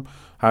کردم.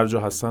 هر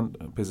جا هستن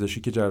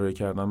پزشکی که جراحی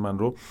کردن من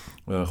رو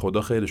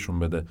خدا خیرشون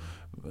بده.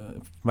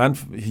 من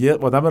یه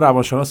آدم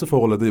روانشناس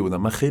فوق‌العاده‌ای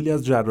بودم. من خیلی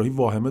از جراحی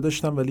واهمه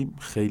داشتم ولی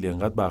خیلی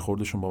انقدر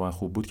برخوردشون با من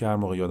خوب بود که هر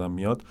موقع یادم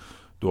میاد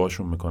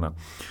دعاشون میکنم.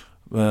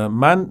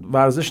 من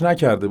ورزش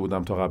نکرده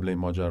بودم تا قبل این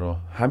ماجرا.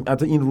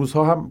 حتی این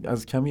روزها هم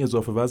از کمی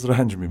اضافه وزن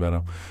رنج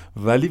میبرم،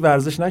 ولی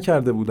ورزش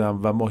نکرده بودم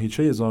و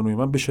ماهیچه زانوی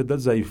من به شدت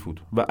ضعیف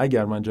بود و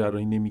اگر من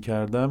جراحی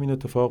نمی‌کردم این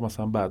اتفاق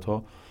مثلا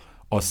بعدها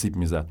آسیب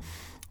میزد.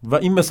 و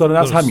این مثال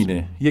از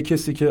همینه، یه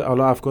کسی که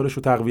حالا افکارش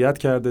رو تقویت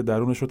کرده،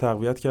 درونش رو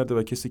تقویت کرده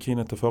و کسی که این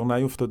اتفاق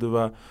نیفتاده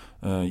و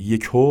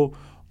یکهو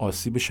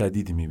آسیب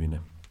شدیدی میبینه.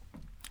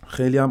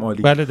 خیلی هم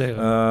عالی. بله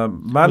دقیقاً.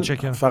 من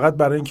فقط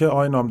برای اینکه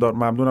آقای نامدار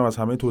ممنونم از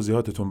همه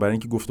توضیحاتتون، برای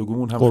اینکه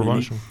گفتگومون هم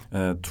خیلی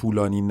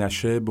طولانی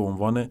نشه. به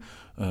عنوان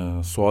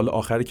سوال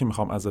آخری که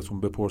میخوام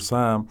ازتون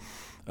بپرسم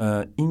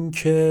این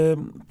که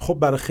خب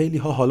برای خیلی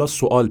ها حالا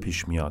سوال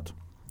پیش میاد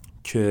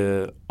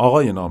که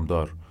آقای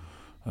نامدار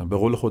به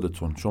قول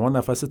خودتون شما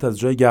نفست از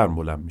جای گرم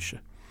بلند میشه.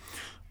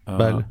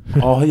 بله.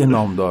 آهای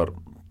نامدار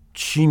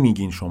چی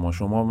میگین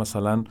شما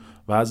مثلا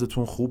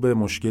وضعتون خوبه،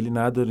 مشکلی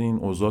ندارین،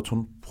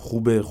 اوضاعتون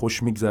خوبه،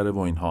 خوش میگذره و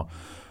اینها.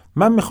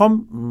 من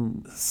میخوام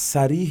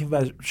صریح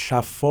و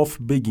شفاف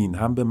بگین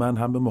هم به من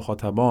هم به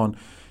مخاطبان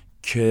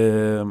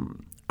که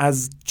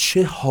از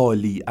چه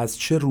حالی، از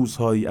چه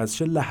روزهایی، از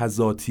چه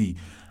لحظاتی،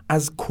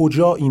 از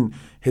کجا این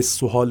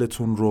حس و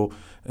حالتون رو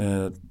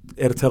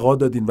ارتقا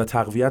دادین و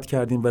تقویت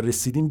کردین و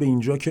رسیدین به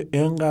اینجا که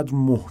اینقدر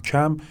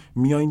محکم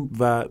میایین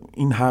و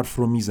این حرف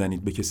رو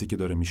میزنید به کسی که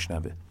داره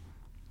میشنوه.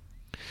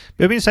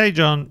 ببین سعید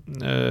جان،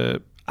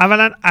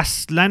 اولا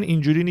اصلا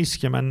اینجوری نیست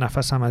که من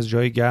نفسم از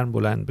جای گرم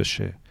بلند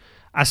بشه.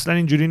 اصلا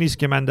اینجوری نیست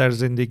که من در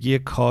زندگی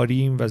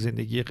کاریم و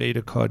زندگی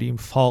غیر کاریم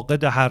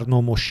فاقد هر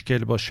نوع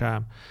مشکل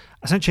باشم.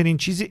 اصلا چنین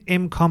چیزی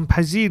امکان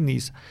پذیر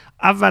نیست.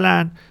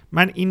 اولا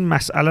من این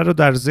مسئله رو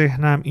در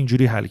ذهنم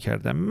اینجوری حل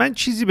کردم. من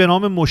چیزی به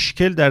نام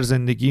مشکل در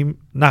زندگیم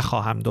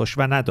نخواهم داشت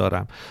و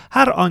ندارم.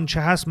 هر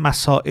آنچه هست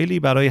مسائلی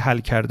برای حل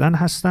کردن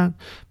هستن،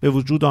 به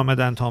وجود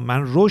آمدن تا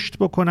من رشد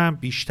بکنم،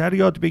 بیشتر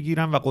یاد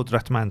بگیرم و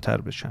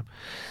قدرتمندتر بشم.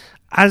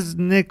 از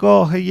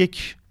نگاه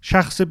یک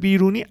شخص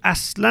بیرونی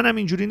اصلا هم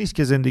اینجوری نیست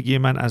که زندگی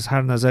من از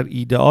هر نظر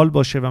ایدئال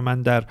باشه و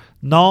من در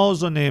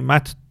ناز و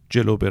نعمت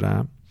جلو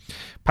برم.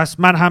 پس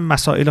من هم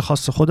مسائل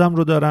خاص خودم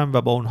رو دارم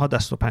و با اونها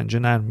دست و پنجه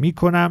نرم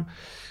میکنم.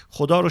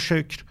 خدا رو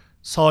شکر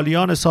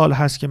سالیان سال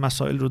هست که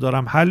مسائل رو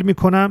دارم حل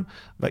میکنم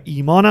و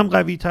ایمانم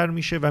قوی تر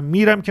میشه و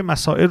میرم که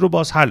مسائل رو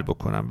باز حل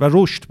بکنم و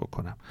رشد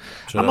بکنم.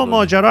 اما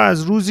ماجرا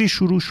از روزی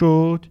شروع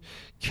شد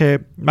که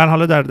من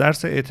حالا در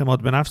درس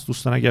اعتماد به نفس،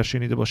 دوستان اگر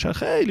شنیده باشه،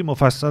 خیلی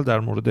مفصل در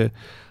مورد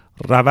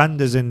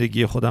روند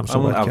زندگی خودم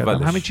صحبت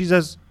کردم. همه چیز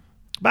از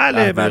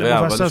بله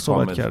مفصل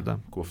صحبت کردم.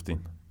 گفتین.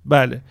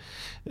 بله.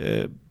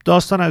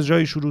 داستان از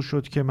جایی شروع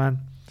شد که من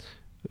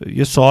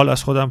یه سوال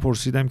از خودم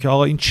پرسیدم که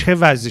آقا این چه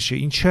وضعشه،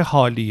 این چه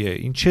حالیه،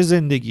 این چه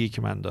زندگیه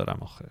که من دارم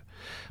آخه؟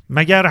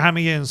 مگر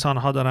همه انسان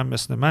ها دارن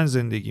مثل من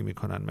زندگی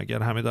میکنن؟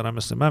 مگر همه دارن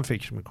مثل من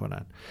فکر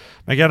میکنن؟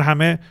 مگر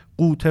همه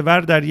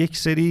غوطه‌ور در یک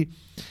سری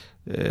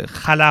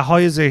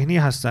خلاهای ذهنی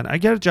هستن؟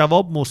 اگر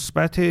جواب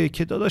مثبته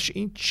که داداش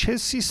این چه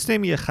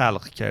سیستمی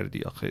خلق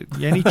کردی آخه؟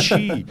 یعنی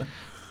چی؟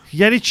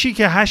 یعنی چی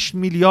که 8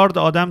 میلیارد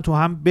آدم تو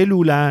هم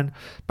بلولن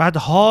بعد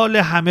حال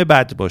همه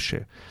بد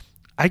باشه؟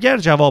 اگر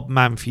جواب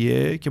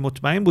منفیه، که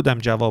مطمئن بودم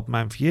جواب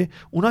منفیه،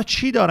 اونا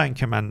چی دارن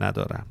که من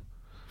ندارم؟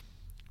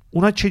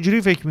 اونا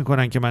چجوری فکر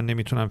میکنن که من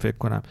نمیتونم فکر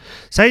کنم؟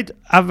 سعید،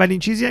 اولین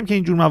چیزی هم که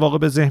اینجور مواقع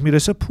به ذهن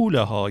میرسه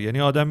پوله ها.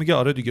 یعنی آدم میگه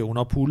آره دیگه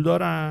اونا پول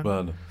دارن،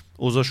 بله،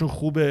 اوضاعشون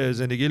خوبه،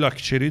 زندگی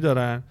لاکچری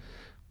دارن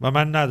و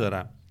من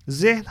ندارم.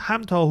 ذهن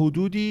هم تا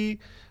حدودی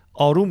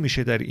آروم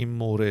میشه در این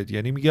مورد،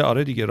 یعنی میگه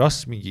آره دیگه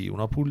راست میگی،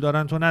 اونا پول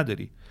دارن تو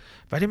نداری.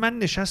 ولی من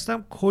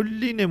نشستم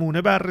کلی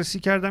نمونه بررسی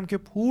کردم که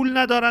پول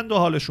ندارن و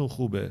حالشون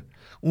خوبه.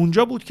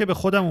 اونجا بود که به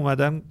خودم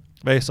اومدم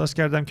و احساس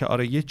کردم که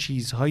آره یه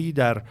چیزهایی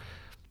در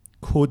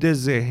کد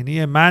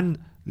ذهنی من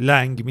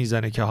لنگ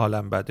میزنه که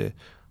حالم بده.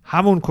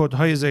 همون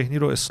کدهای ذهنی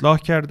رو اصلاح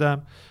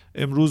کردم.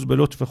 امروز به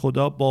لطف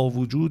خدا با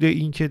وجود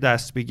این که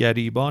دست به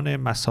گریبان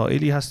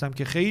مسائلی هستم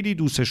که خیلی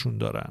دوستشون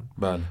دارم،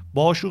 بله،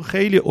 باشون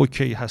خیلی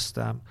اوکی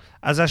هستم،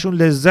 ازشون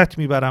لذت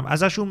میبرم،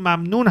 ازشون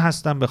ممنون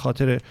هستم به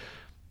خاطر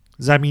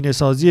زمینه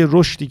سازی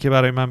رشدی که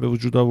برای من به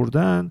وجود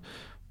آوردن.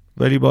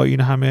 ولی با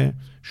این همه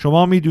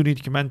شما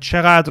میدونید که من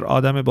چقدر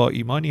آدم با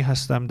ایمانی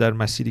هستم در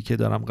مسیری که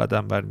دارم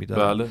قدم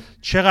برمی‌دارم. بله.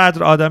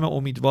 چقدر آدم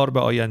امیدوار به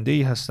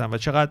آینده‌ای هستم و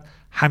چقدر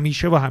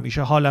همیشه و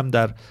همیشه حالم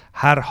در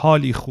هر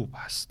حالی خوب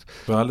هست.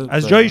 بله.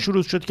 از جایی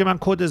شروع شد که من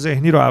کد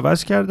ذهنی رو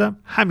عوض کردم.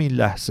 همین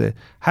لحظه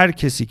هر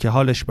کسی که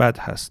حالش بد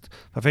هست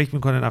و فکر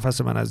میکنه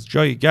نفس من از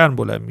جای گرم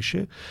بلند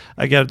میشه،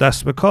 اگر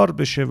دست به کار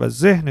بشه و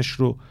ذهنش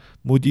رو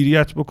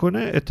مدیریت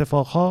بکنه،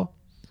 اتفاقها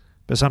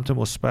به سمت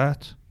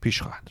مثبت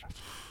پیش خواهند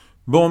رفت.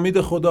 به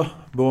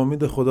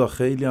امید خدا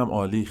خیلی هم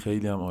عالی،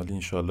 خیلی هم عالی.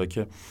 انشالله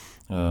که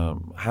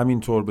همین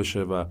طور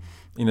بشه و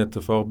این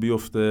اتفاق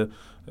بیفته.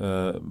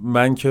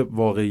 من که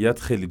واقعیت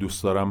خیلی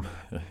دوست دارم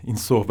این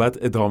صحبت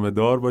ادامه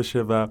دار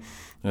باشه و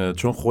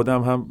چون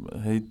خودم هم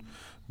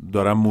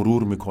دارم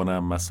مرور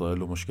میکنم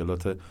مسائل و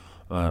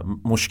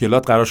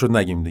مشکلات قرار شد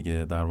نگیم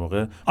دیگه، در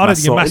واقع آره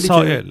دیگه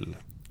مسائل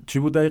چی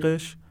بود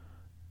دقیقش؟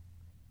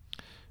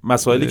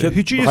 مسائلی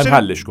که می‌خوایم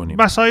حلش کنیم،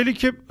 مسائلی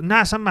که نه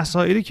اصلا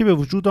مسائلی که به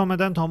وجود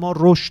آمدن تا ما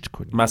رشد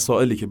کنیم،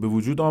 مسائلی که به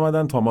وجود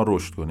آمدن تا ما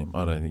رشد کنیم.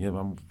 آره دیگه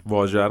من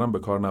واژه‌ام به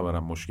کار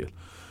نبرم مشکل.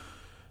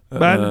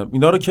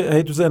 اینا رو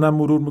که تو ذهنم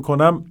مرور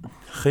میکنم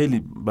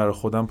خیلی برای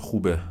خودم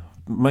خوبه.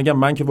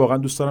 من که واقعا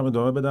دوست دارم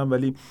ادامه بدم،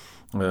 ولی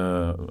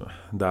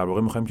در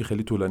واقع می‌خوایم که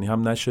خیلی طولانی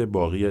هم نشه،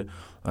 باقی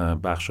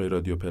بخشای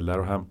رادیو پله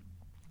رو هم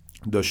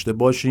داشته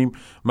باشیم.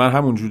 من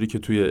همون جوری که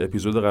توی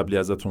اپیزود قبلی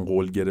ازتون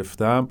قول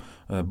گرفتم،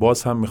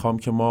 باز هم میخوام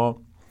که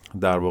ما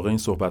در واقع این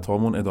صحبت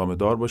هامون ادامه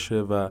دار باشه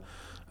و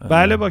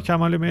بله با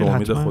کمال میل حتما.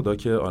 امید خدا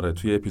که آره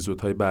توی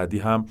اپیزودهای بعدی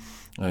هم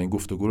این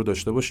گفتگو رو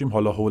داشته باشیم،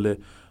 حالا حول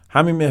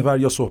همین محور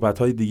یا صحبت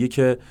های دیگه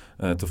که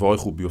اتفاقای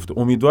خوب بیفته.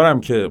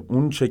 امیدوارم که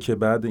اون چه که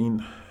بعد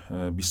این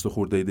 20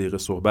 خورده دقیقه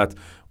صحبت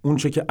اون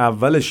چه که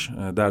اولش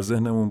در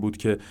ذهنمون بود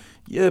که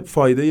یه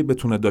فایده‌ای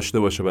بتونه داشته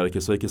باشه برای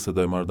کسایی که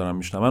صدای ما رو دارن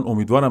میشنون،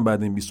 امیدوارم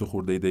بعد این 20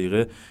 خورده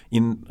دقیقه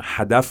این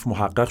هدف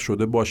محقق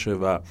شده باشه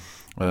و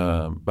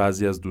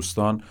بعضی از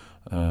دوستان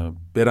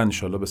برن ان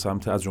شاءالله به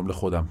سمت، از جمله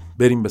خودم،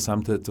 بریم به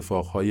سمت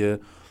اتفاقهای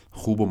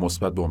خوب و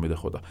مثبت به امید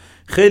خدا.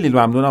 خیلی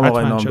ممنونم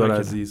آقای نامدار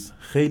عزیز،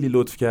 خیلی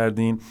لطف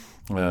کردین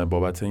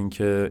بابت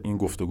اینکه این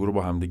گفتگو رو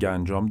با همدیگه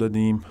انجام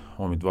دادیم.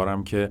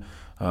 امیدوارم که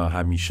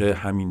همیشه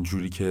همین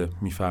جوری که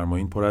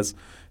میفرمایین پر از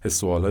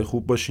حس و حال‌های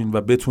خوب باشین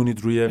و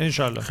بتونید روی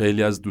انشالله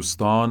خیلی از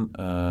دوستان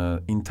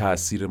این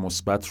تأثیر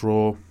مثبت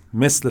رو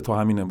مثل تا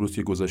همین امروز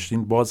که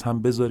گذاشتین باز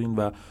هم بذارین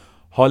و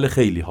حال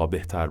خیلی ها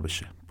بهتر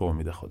بشه به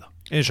امید خدا.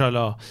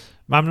 انشالله.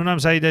 ممنونم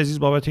سعید عزیز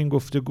بابت این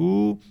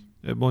گفتگو.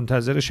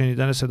 منتظر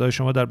شنیدن صدای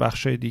شما در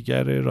بخش‌های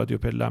دیگر رادیو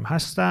پله هم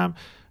هستم.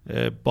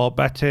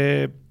 بابت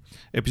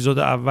اپیزود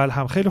اول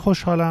هم خیلی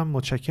خوشحالم،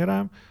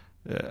 متشکرم.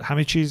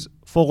 همه چیز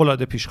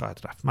فوق‌العاده پیش خواهد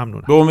رفت.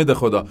 ممنونم. به امید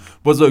خدا.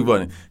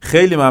 بزرگوارین.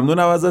 خیلی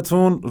ممنونم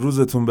ازتون.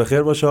 روزتون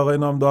بخیر باشه آقای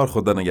نامدار.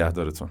 خدا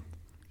نگهدارتون.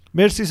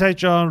 مرسی سعید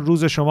جان.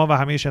 روز شما و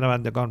همه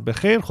شنوندگان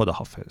بخیر. خدا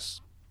حافظ.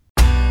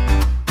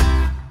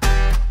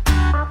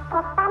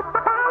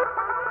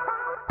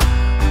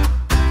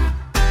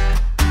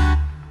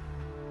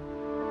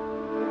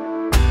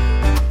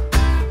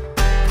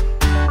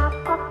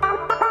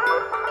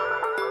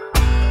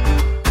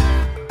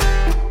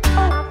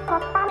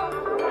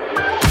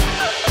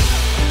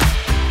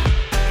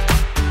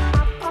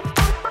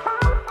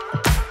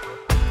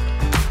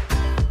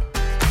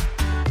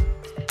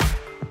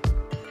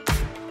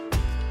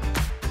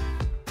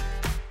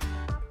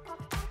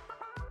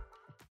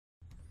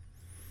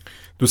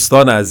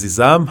 دوستان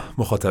عزیزم،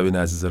 مخاطبین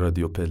عزیز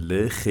رادیو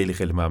پله، خیلی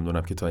خیلی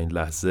ممنونم که تا این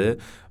لحظه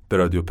به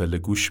رادیو پله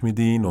گوش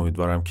میدین.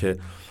 امیدوارم که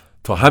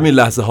تا همین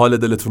لحظه حال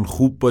دلتون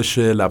خوب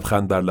باشه،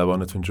 لبخند بر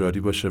لبانتون جاری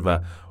باشه و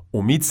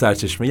امید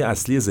سرچشمه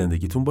اصلی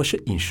زندگیتون باشه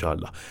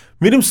انشالله.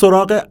 میریم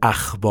سراغ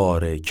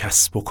اخبار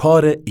کسب و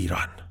کار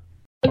ایران.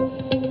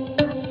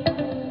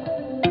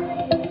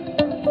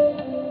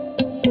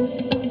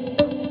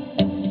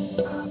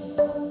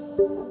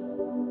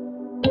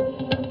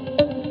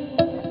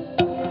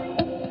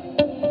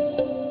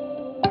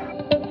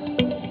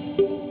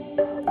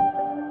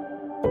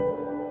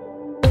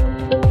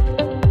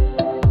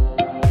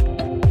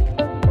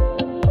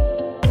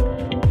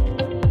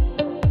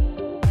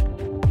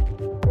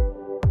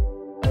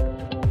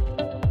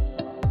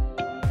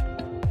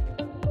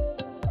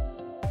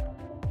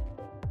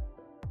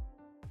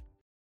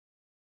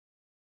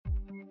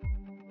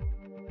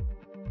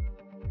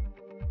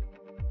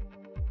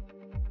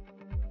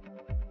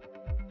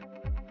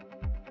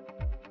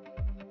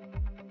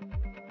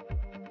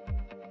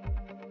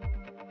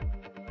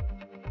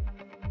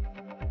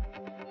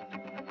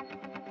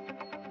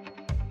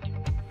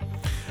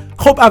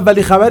 خب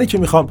اولی خبری که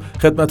میخوام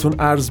خدمتون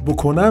عرض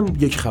بکنم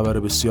یک خبر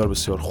بسیار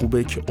بسیار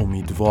خوبه که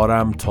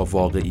امیدوارم تا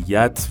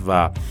واقعیت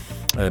و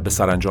به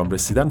سرانجام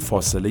رسیدن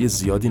فاصله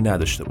زیادی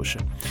نداشته باشه.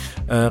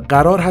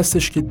 قرار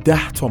هستش که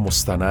 10 تا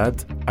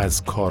مستند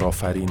از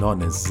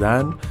کارآفرینان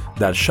زن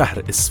در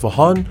شهر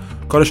اصفهان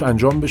کارش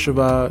انجام بشه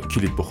و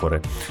کلید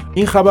بخوره.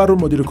 این خبر رو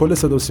مدیر کل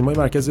صدا و سیمای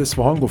مرکز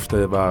اصفهان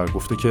گفته و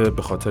گفته که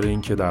به خاطر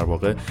اینکه در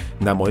واقع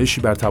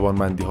نمایشی بر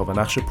توانمندی ها و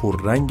نقش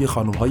پررنگ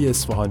خانم های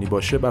اصفهانی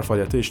باشه بر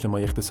فعالیت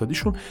اجتماعی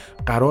اقتصادیشون،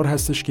 قرار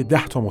هستش که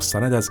 10 تا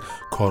مستند از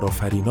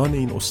کارآفرینان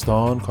این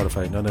استان،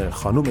 کارآفرینان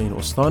خانم این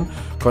استان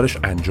کارش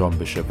انجام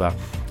بشه و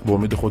با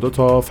امید خدا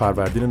تا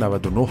فروردین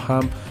 99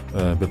 هم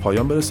به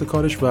پایان برسه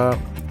کارش و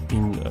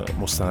این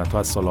مستندها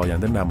از سال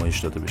آینده نمایش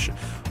داده بشه.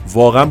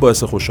 واقعا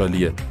باعث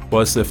خوشحالیه،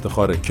 باعث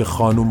افتخاره که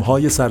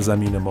خانوم‌های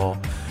سرزمین ما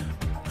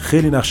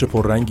خیلی نقش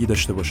پررنگی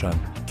داشته باشن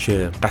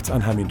که قطعا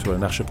همینطوره،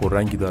 نقش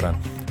پررنگی دارن.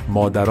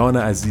 مادران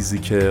عزیزی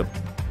که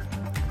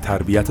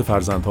تربیت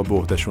فرزندها به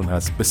عهدهشون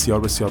هست بسیار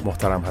بسیار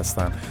محترم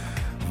هستن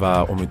و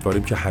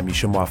امیدواریم که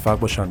همیشه موفق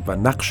باشن و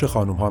نقش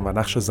خانوم‌ها و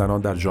نقش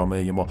زنان در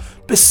جامعه ما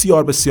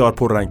بسیار بسیار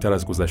پررنگتر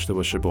از گذشته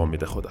باشه به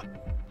امید خدا.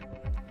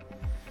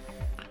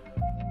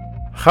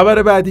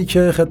 خبر بعدی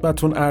که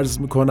خدمتون عرض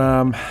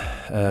میکنم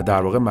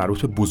در واقع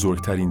مربوط به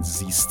بزرگترین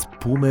زیست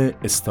بوم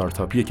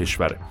استارتاپی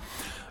کشوره.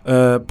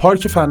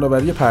 پارک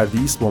فناوری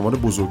پردیس به عنوان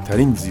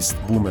بزرگترین زیست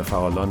بوم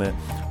فعالان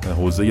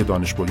حوزه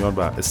دانش بنیان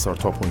و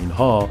استارتاپ و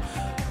اینها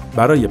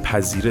برای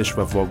پذیرش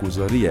و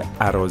واگذاری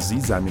اراضی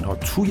زمین‌ها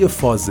توی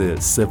فاز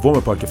 3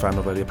 پارک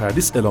فناوری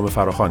پردیس اعلام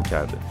فراخوان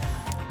کرده.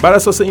 بر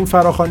اساس این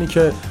فراخوانی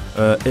که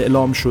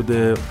اعلام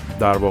شده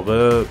در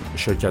واقع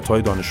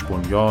شرکت‌های دانش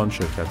بنیان،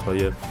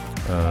 شرکت‌های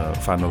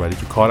فناوری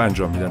که کار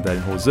انجام میدن در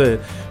این حوزه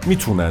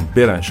میتونن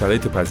برن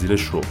شرایط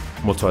پذیرش رو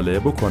مطالعه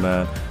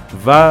بکنن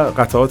و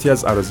قطعاتی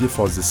از اراضی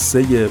فاز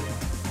 3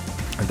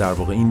 در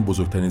واقع این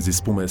بزرگترین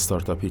زیست بوم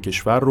استارتاپی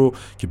کشور رو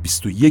که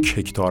 21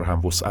 هکتار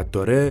هم وسعت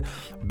داره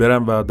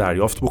برن و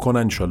دریافت بکنن.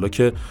 انشالله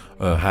که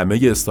همه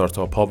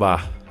استارتاپ ها و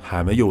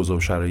همه اوضاع و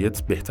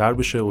شرایط بهتر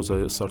بشه،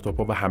 اوضاع استارتاپ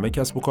ها و همه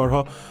کسب و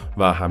کارها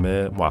و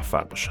همه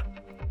موفق باشن.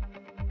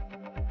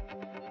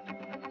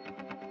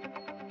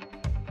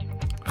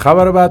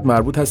 خبر بعد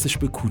مربوط هستش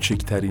به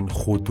کوچکترین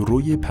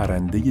خودروی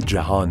پرنده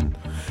جهان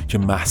که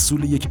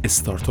محصول یک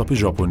استارتاپ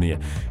ژاپنیه.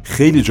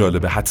 خیلی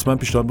جالبه، حتما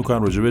پیشنهاد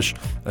میکنم راجبش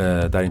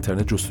در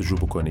اینترنت جستجو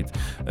بکنید.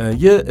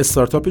 یه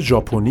استارتاپ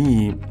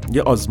ژاپنی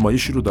یه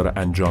آزمایشی رو داره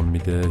انجام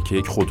میده که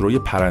یک خودروی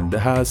پرنده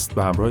هست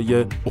به همراه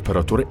یه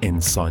اپراتور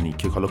انسانی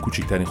که حالا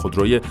کوچکترین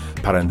خودروی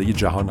پرنده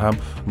جهان هم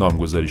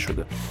نامگذاری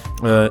شده.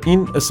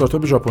 این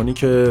استارتاپ ژاپنی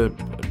که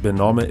به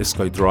نام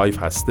اسکای درایو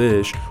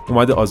هستش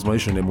اومده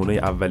آزمایش نمونه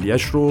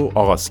اولیه‌اش رو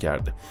آغاز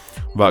کرده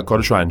و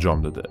کارش رو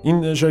انجام داده.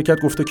 این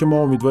شرکت گفته که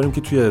ما امیدواریم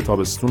که توی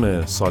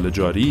تابستون سال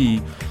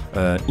جاری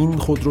این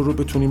خودرو رو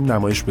بتونیم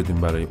نمایش بدیم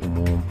برای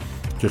عموم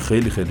که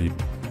خیلی خیلی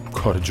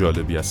کار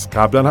جالبی است.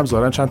 قبلا هم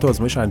ظاهرا چند تا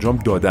آزمایش انجام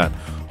دادن،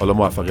 حالا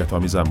موفقیت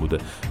آمیزم بوده.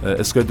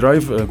 اسکای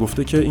درایو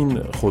گفته که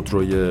این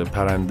خودروی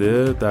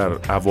پرنده در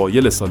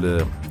اوایل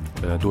سال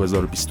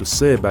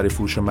 2023 برای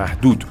فروش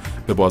محدود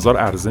به بازار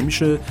عرضه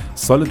میشه.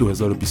 سال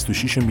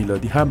 2026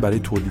 میلادی هم برای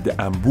تولید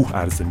انبوه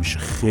عرضه میشه.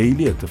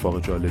 خیلی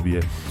اتفاق جالبیه.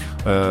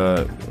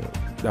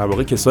 در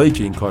واقع کسایی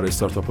که این کار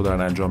استارتاپو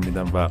دارن انجام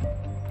میدن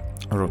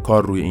و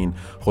کار روی این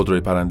خودروی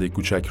پرنده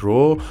کوچک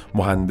رو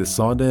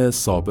مهندسان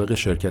سابق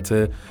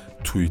شرکت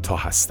تویوتا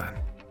هستن.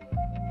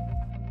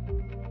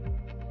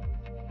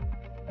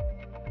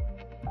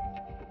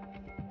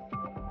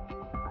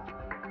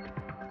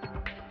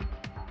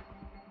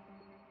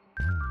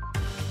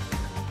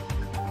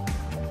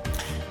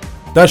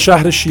 در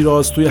شهر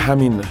شیراز توی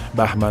همین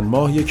بهمن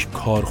ماه یک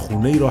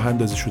کارخونه‌ای راه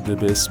اندازی شده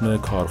به اسم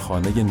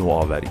کارخانه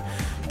نوآوری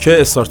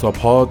که استارتاپ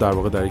ها در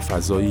واقع در یک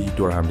فضایی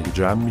دور هم دیگه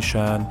جمع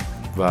میشن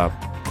و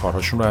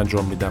کارهاشون رو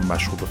انجام میدن،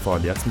 مشغول به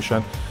فعالیت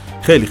میشن.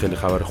 خیلی خیلی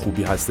خبر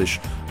خوبی هستش.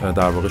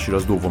 در واقع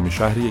شیراز دومین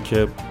شهریه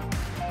که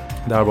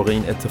در واقع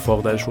این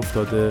اتفاق درش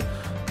افتاده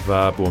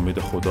و به امید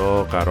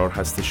خدا قرار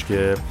هستش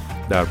که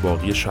در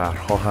باقی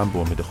شهرها هم به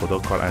امید خدا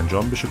کار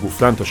انجام بشه.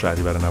 گفتن تا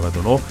شهریور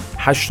 99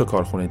 8 تا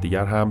کارخونه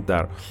دیگر هم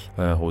در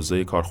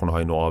حوزه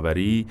کارخونه‌های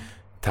نوآوری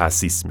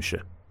تأسیس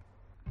میشه.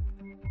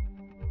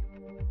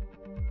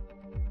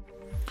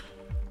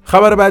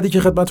 خبر بعدی که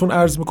خدمتون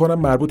عرض میکنم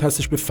مربوط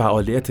هستش به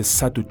فعالیت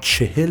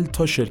 140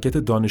 تا شرکت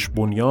دانش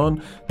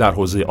بنیان در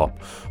حوزه آب.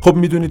 خب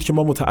میدونید که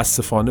ما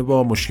متاسفانه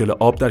با مشکل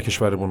آب در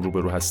کشورمون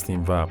روبرو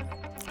هستیم و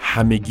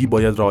همگی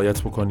باید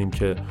رعایت بکنیم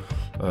که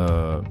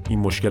این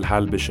مشکل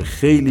حل بشه.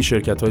 خیلی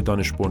شرکت‌های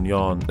دانش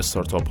بنیان،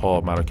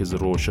 استارتاپ‌ها، مراکز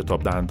رشد،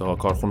 شتاب دهنده‌ها،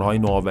 کارخونه‌های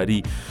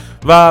نوآوری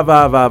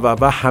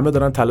و همه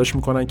دارن تلاش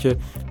میکنن که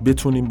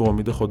بتونیم به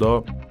امید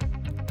خدا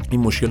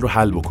این مشکل رو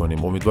حل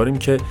بکنیم. امیدواریم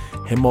که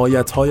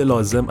حمایت‌های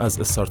لازم از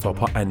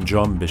استارتاپ‌ها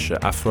انجام بشه،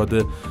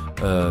 افراد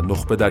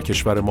نخبه در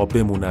کشور ما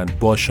بمونن،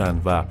 باشن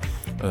و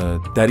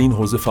در این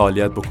حوزه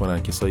فعالیت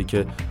بکنن. کسایی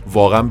که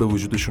واقعا به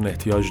وجودشون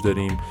احتیاج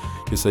داریم،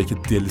 کسایی که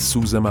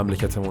دلسوز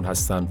مملکتمون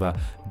هستن و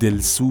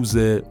دلسوز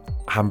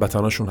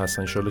هموطناشون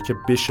هستن، انشالله که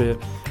بشه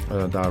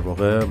در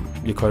واقع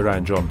یک کاری رو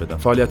انجام بدن.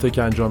 فعالیتایی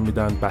که انجام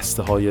میدن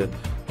بسته‌های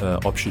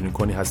آب شیرین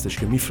کنی هستش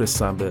که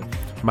میفرستن به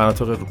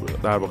مناطق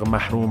در واقع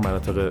محروم،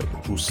 مناطق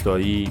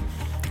روستایی.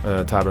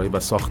 طراحی و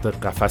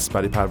ساخت قفس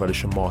برای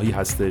پرورش ماهی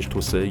هستش،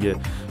 توسعه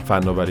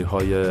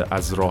فناوری‌های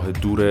از راه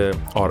دور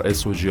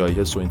RS و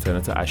GIS و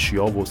اینترنت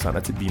اشیا و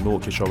صنعت بیمه و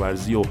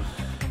کشاورزی و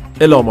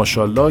الا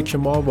ماشاءالله که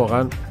ما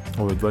واقعا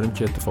امیدواریم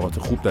که اتفاقات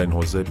خوب در این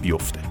حوزه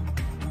بیفته.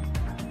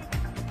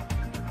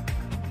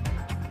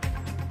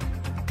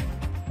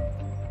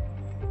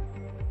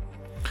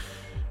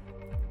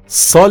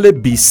 سال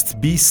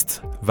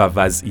 2020 و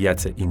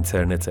وضعیت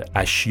اینترنت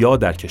اشیا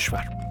در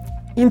کشور.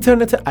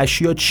 اینترنت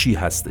اشیا چی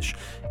هستش؟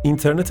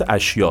 اینترنت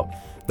اشیا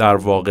در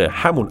واقع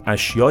همون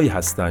اشیایی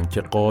هستن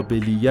که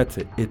قابلیت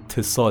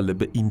اتصال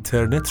به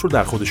اینترنت رو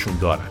در خودشون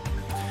دارن.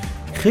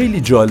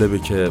 خیلی جالبه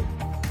که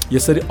یه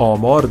سری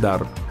آمار در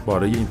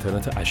باره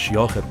اینترنت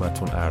اشیا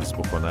خدمتون عرض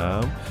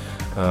بکنم.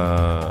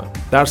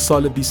 در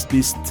سال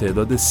 2020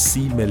 تعداد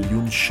 30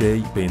 میلیون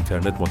شی به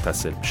اینترنت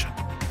متصل میشن.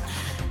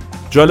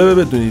 جالبه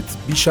بدونید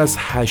بیش از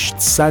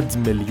 800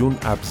 میلیون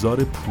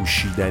ابزار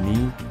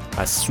پوشیدنی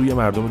از سوی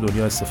مردم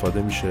دنیا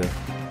استفاده میشه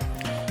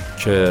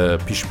که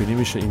پیش بینی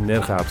میشه این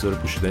نرخ ابزار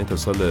پوشیدنی تا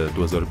سال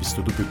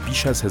 2022 به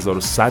بیش از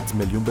 1100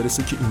 میلیون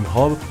برسه که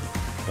اینها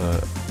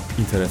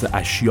اینترنت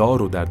اشیا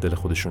رو در دل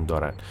خودشون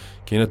دارن.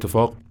 که این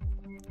اتفاق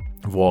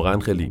واقعا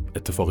خیلی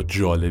اتفاق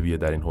جالبیه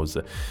در این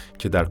حوزه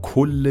که در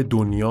کل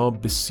دنیا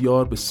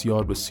بسیار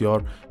بسیار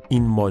بسیار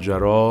این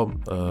ماجرا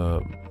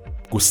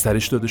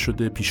گسترش داده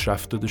شده،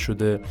 پیشرفت داده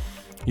شده.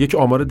 یک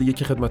آمار دیگه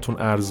که خدمتون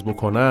عرض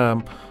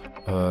بکنم،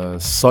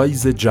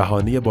 سایز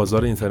جهانی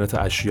بازار اینترنت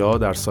اشیا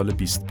در سال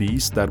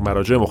 2020 در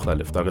مراجع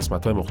مختلف، در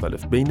قسمت‌های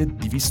مختلف بین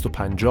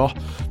 250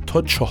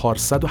 تا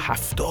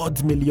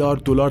 470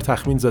 میلیارد دلار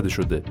تخمین زده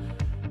شده.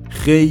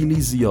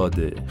 خیلی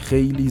زیاده،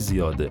 خیلی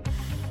زیاده.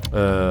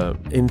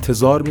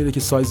 انتظار میره که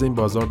سایز این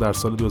بازار در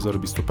سال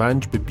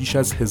 2025 به بیش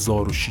از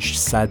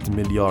 1600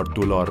 میلیارد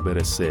دلار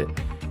برسه.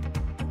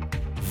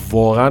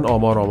 واقعا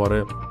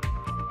آمار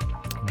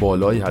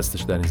بالایی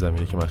هستش در این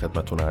زمینه که من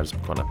خدمتتون عرض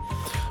میکنم.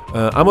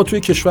 اما توی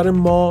کشور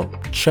ما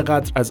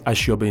چقدر از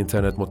اشیا به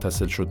اینترنت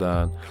متصل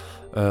شدن؟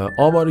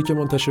 آماری که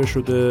منتشر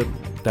شده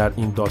در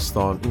این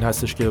داستان این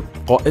هستش که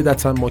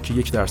قاعدتاً ما که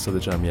 1%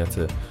 جمعیت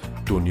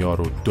دنیا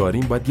رو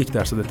داریم باید 1%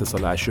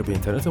 اتصال اشیا به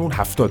اینترنتمون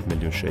 70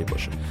 میلیون شی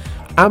باشه.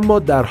 اما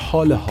در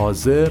حال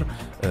حاضر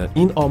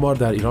این آمار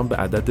در ایران به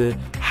عدد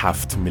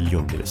 7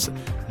 میلیون میرسه.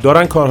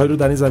 دارن کارهایی رو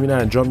در این زمینه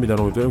انجام میدن،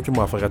 امیدواریم که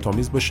موفقیت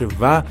آمیز باشه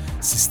و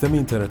سیستم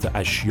اینترنت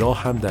اشیا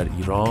هم در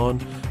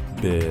ایران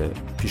به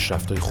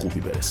پیشرفت‌های خوبی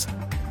برسه.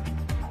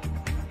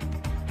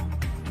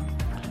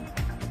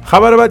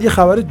 خبر بعد یه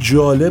خبر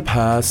جالب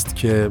هست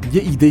که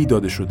یه ایده‌ای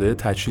داده شده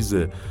تجهیز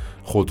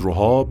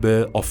خودروها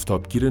به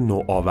آفتابگیر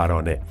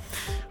نوآورانه.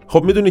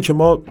 خب میدونی که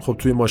ما خب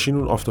توی ماشین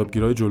اون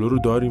آفتابگیرهای جلو رو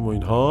داریم و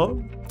اینها.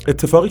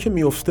 اتفاقی که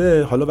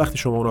میفته حالا وقتی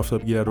شما اون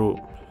آفتابگیر رو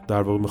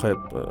در واقع میخواید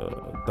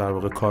در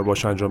واقع کار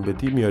باش انجام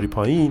بدی میاری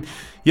پایین،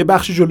 یه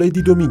بخشی جلوی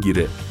دیدو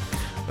میگیره.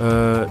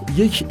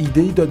 یک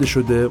ایده‌ای داده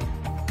شده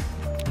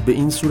به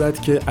این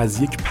صورت که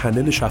از یک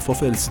پنل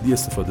شفاف LCD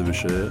استفاده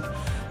بشه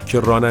که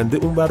راننده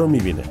اون رو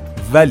میبینه،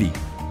 ولی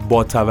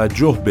با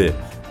توجه به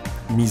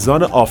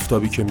میزان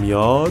آفتابی که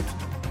میاد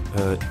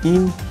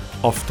این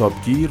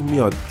آفتابگیر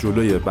میاد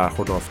جلوی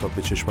برخورد آفتاب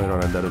به چشمای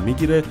راننده رو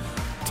میگیره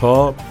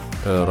تا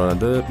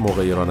راننده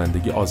موقع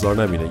رانندگی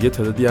آزار نبینه. یه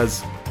تعدادی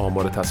از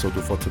آمار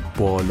تصادفات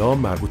بالا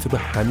مربوط به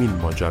همین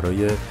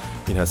ماجرای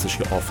این هستش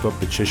که آفتاب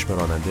به چشم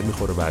راننده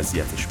میخوره و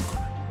اذیتش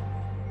میکنه.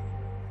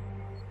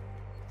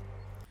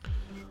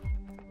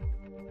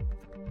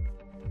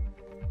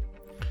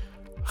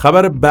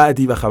 خبر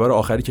بعدی و خبر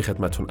آخری که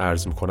خدمتتون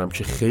عرض میکنم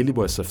که خیلی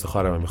باعث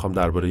افتخارم و میخوام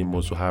درباره این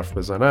موضوع حرف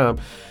بزنم،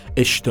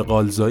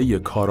 اشتغالزایی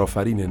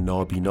کارآفرین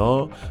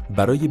نابینا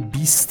برای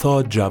 20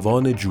 تا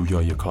جوان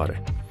جویای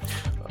کاره.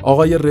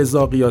 آقای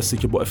رضا قیاسی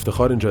که با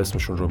افتخار اینجا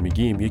اسمشون رو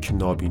میگیم، یک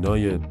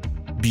نابینای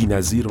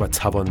بی‌نظیر و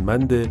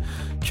توانمنده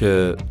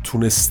که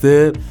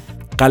تونسته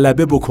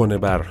غلبه بکنه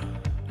بر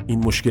این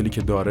مشکلی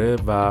که داره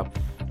و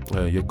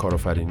یک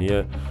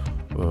کارآفرینی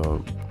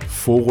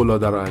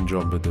فوق‌العاده رو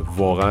انجام بده.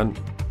 واقعاً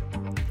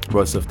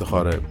باعث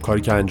افتخاره.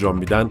 کاری که انجام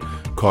میدن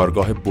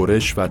کارگاه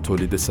برش و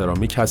تولید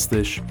سرامیک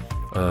هستش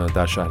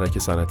در شهرک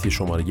صنعتی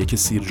شماره 1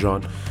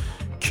 سیرجان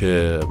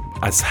که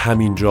از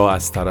همینجا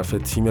از طرف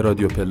تیم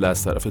رادیو پله،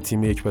 از طرف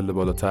تیم یک پله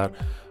بالاتر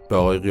به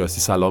آقای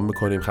قیاسی سلام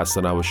میکنیم،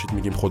 خسته نباشید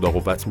میگیم، خدا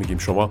قوت میگیم.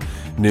 شما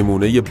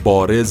نمونه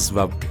بارز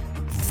و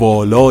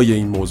والای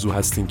این موضوع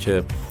هستین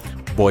که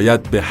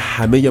باید به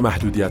همه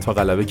محدودیت ها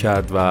غلبه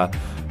کرد و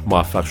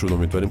موفق شد.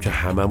 امیدواریم که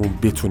هممون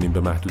بتونیم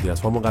به محدودیت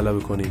ها غلبه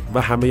کنیم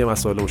و همه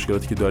مسائل و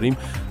مشکلاتی که داریم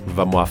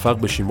و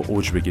موفق بشیم و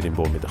اوج بگیریم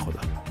به امید خدا.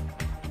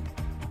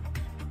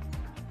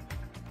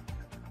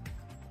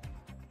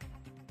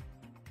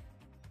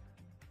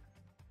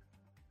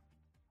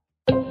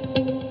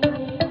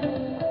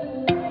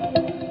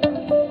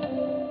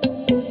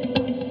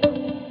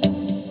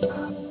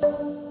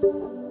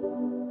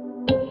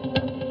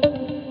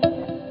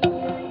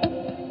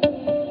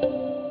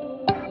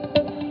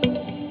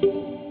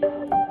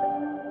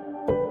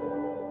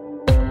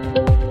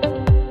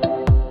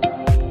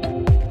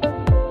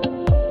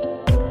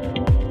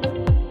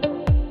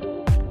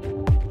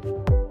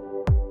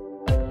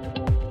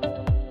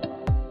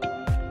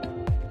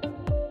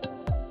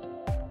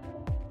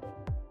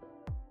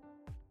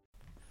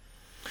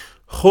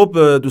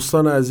 خب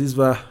دوستان عزیز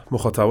و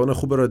مخاطبان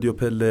خوب رادیو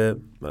پله،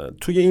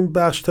 توی این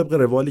بخش طبق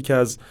روالی که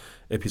از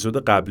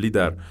اپیزود قبلی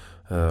در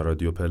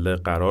رادیو پله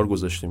قرار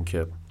گذاشتیم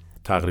که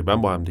تقریبا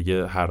با هم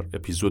دیگه هر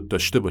اپیزود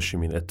داشته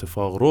باشیم این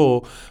اتفاق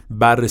رو،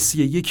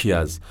 بررسی یکی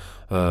از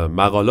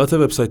مقالات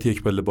وبسایت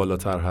یک پله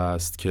بالاتر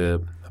هست که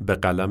به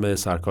قلم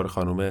سرکار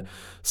خانم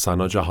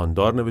سنا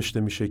جهاندار نوشته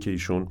میشه که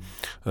ایشون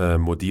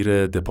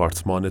مدیر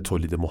دپارتمان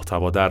تولید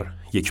محتوا در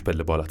یک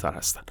پله بالاتر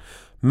هستن.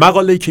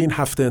 مقاله‌ای که این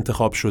هفته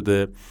انتخاب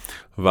شده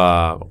و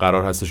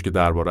قرار هستش که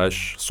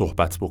دربارش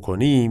صحبت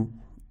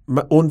بکنیم،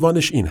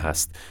 عنوانش این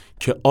هست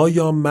که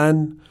آیا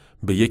من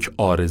به یک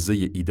عارضه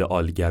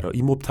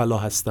ایدئالگرایی مبتلا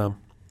هستم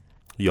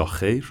یا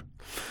خیر؟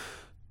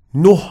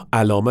 9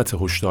 علامت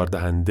هشدار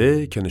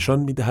دهنده که نشان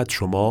میدهد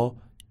شما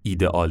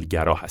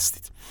ایدئالگرا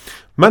هستید.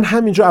 من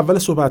همینجا اول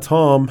صحبت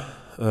هام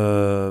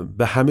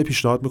به همه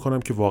پیشنهاد میکنم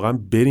که واقعا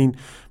برین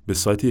به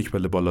سایت یک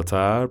پله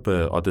بالاتر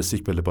به آدرس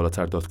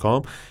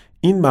یکپلهبالاتر.com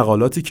این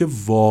مقالاتی که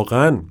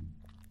واقعا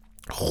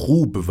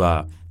خوب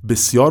و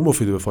بسیار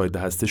مفید و فایده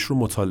هستش رو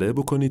مطالعه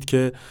بکنید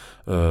که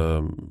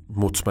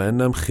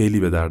مطمئنم خیلی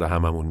به درد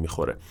هممون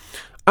میخوره.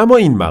 اما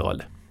این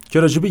مقاله که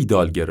راجع به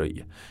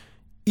ایدئالگراییه،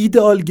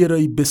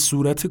 ایدئالگرایی به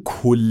صورت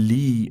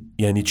کلی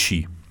یعنی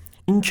چی؟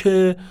 این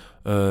که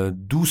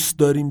دوست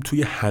داریم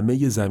توی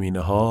همه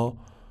زمینه‌ها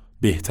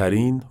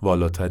بهترین،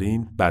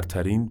 والاترین،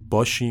 برترین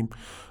باشیم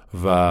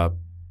و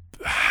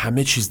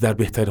همه چیز در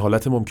بهترین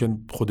حالت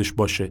ممکن خودش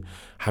باشه،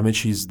 همه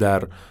چیز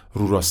در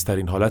رو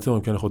راستترین حالت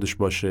ممکن خودش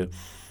باشه.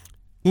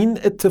 این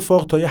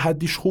اتفاق تا یه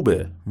حدیش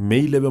خوبه،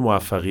 میل به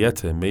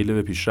موفقیت، میل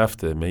به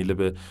پیشرفت، میل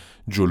به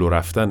جلو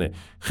رفتنه،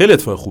 خیلی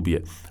اتفاق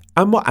خوبیه.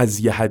 اما از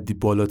یه حدی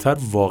بالاتر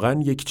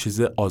واقعا یک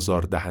چیز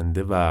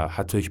آزاردهنده و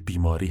حتی یک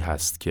بیماری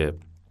هست که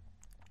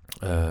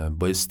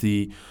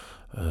بایستی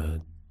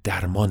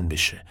درمان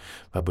بشه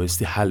و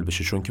بایستی حل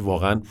بشه، چون که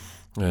واقعا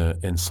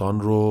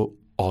انسان رو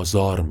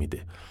آزار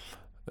میده.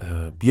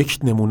 یک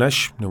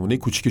نمونه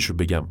کوچیکشو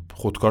بگم،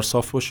 خودکار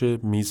صاف باشه،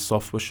 میز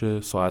صاف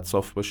باشه، ساعت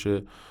صاف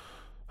باشه،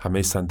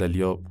 همه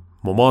صندلی‌ها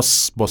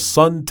مماس با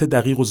سانت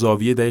دقیق و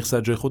زاویه دقیق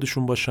سر جای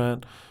خودشون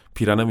باشن،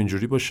 پیرنم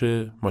اینجوری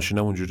باشه،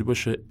 ماشینم اونجوری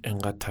باشه،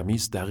 انقدر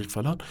تمیز دقیق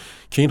فلان،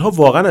 که اینها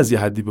واقعا از یه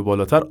حدی به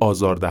بالاتر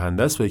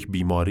آزاردهنده است و یک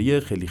بیماری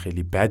خیلی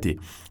خیلی بده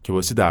که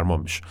باعث درمان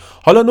میشه.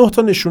 حالا 9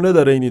 تا نشونه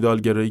داره این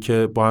ایدئالگرایی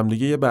که با هم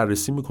دیگه یه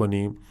بررسی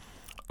میکنیم.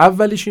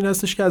 اولیش این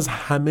هستش که از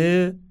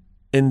همه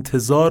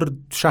انتظار،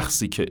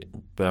 شخصی که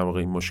به واقع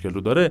این مشکل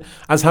رو داره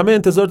از همه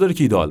انتظار داره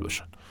که ایدئال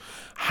باشن،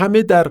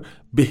 همه در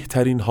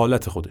بهترین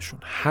حالت خودشون،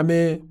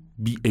 همه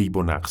بی عیب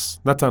و نقص.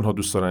 نه تنها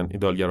دوست دارن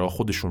ایدئالگرها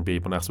خودشون بی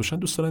عیب و نقص باشن،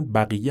 دوست دارن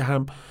بقیه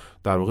هم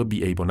در واقع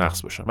بی عیب و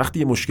نقص باشن. وقتی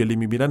یه مشکلی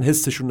میبینن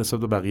حسشون نسبت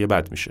به بقیه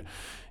بد میشه،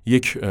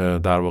 یک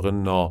در واقع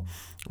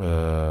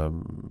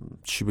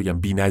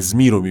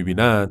بی‌نظمی رو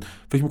میبینن،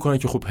 فکر میکنن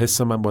که خب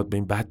حس من باید به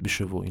این بد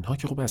بشه و اینها،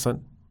 که خب اصلا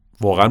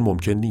واقعا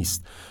ممکن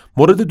نیست.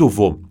 مورد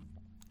دوم،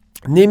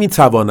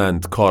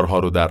 نمیتوانند کارها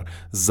رو در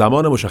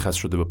زمان مشخص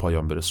شده به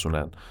پایان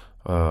برسونن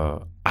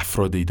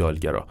افراد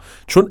ایدئالگرا،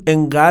 چون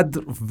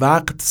انقدر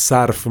وقت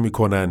صرف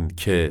میکنن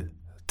که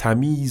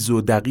تمیز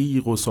و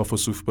دقیق و صاف و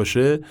صوف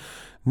باشه،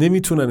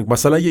 نمیتونن.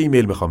 مثلا یه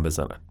ایمیل میخوام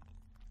بزنن،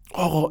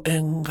 آقا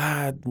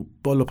انقدر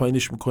بالا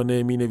پایینش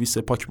میکنه،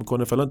 مینویسه، پاک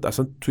میکنه فلان،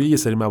 اصلا توی یه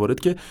سری موارد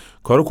که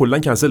کارو کلا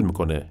کنسل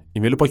میکنه،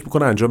 ایمیلو پاک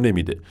میکنه، انجام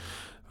نمیده.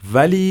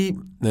 ولی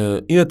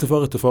این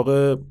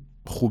اتفاق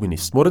خوبی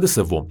نیست. مورد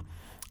سوم،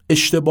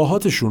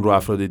 اشتباهاتشون رو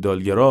افراد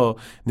ایدئالگرا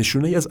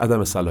نشونه ای از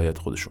عدم صلاحیت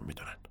خودشون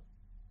میدونن.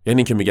 یعنی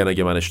اینکه میگن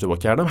اگه من اشتباه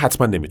کردم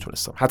حتما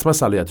نمیتونستم، حتما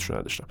صلاحیتش رو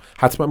نداشتم،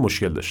 حتما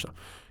مشکل داشتم،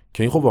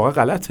 که این خب واقعا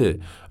غلطه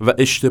و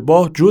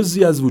اشتباه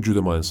جزئی از وجود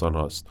ما انسان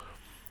هاست.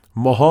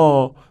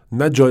 ماها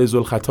نه جایز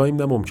الخطاییم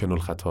نه ممکن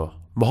الخطا،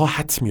 ماها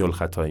حتمی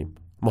الخطاییم،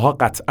 ماها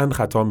قطعا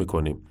خطا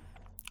میکنیم.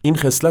 این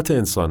خصلت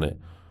انسانه.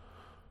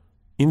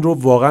 این رو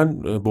واقعا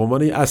به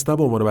عنوان اصلا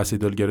به عنوان بحث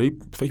ایدئالگرایی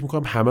فکر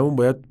میکنم هممون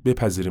باید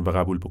بپذیریم و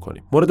قبول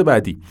بکنیم. مورد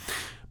بعدی،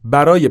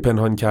 برای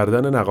پنهان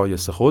کردن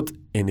نقایص خود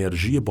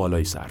انرژی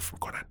بالایی صرف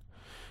میکنن.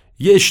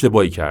 یه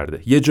اشتباهی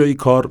کرده، یه جایی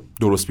کار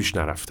درست پیش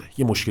نرفته،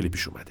 یه مشکلی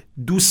پیش اومده،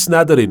 دوست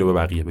نداره اینو به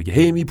بقیه بگه،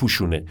 هی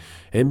میپوشونه،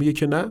 هی میگه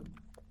که نه،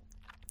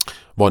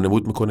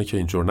 وانمود میکنه که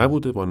اینجور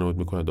نبوده، وانمود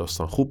میکنه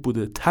داستان خوب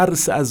بوده،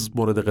 ترس از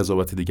مورد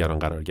قضاوت دیگران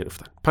قرار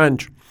گرفتن.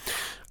 5،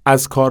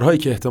 از کارهایی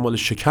که احتمال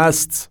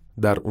شکست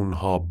در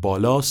اونها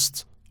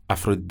بالاست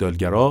افراد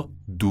ایدئالگرا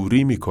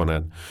دوری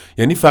میکنن.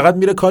 یعنی فقط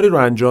میره کاری رو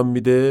انجام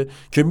میده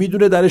که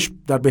میدونه درش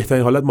در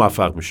بهترین حالت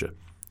موفق میشه.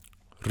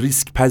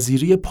 ریسک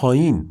پذیری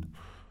پایین،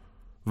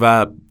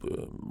 و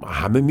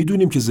همه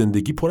میدونیم که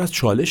زندگی پر از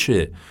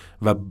چالشه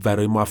و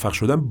برای موفق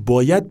شدن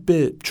باید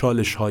به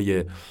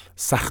چالش‌های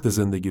سخت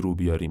زندگی رو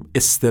بیاریم.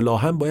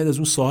 اصطلاحاً باید از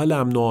اون ساحل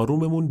امن و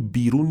آروممون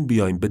بیرون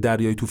بیایم، به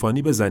دریای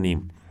طوفانی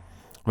بزنیم.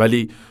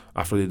 ولی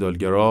افراد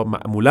ایدئالگرا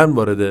معمولاً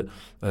وارد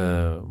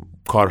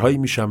کارهایی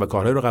میشن و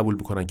کارهایی رو قبول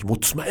میکنن که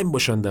مطمئن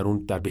باشن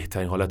در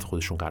بهترین حالت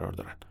خودشون قرار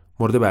دارن.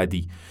 مورد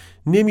بعدی،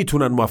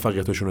 نمیتونن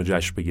موفقیتاشون رو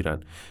جشن بگیرن.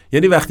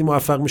 یعنی وقتی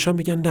موفق میشن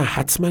میگن نه،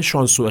 حتما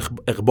شانس و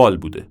اقبال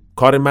بوده،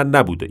 کار من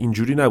نبوده،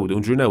 اینجوری نبوده،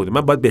 اونجوری نبوده،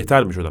 من باید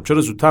بهتر میشدم،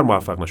 چرا زودتر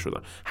موفق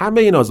نشدم.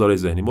 همه این آزارهای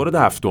ذهنی. مورد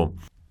هفتم،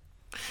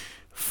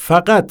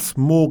 فقط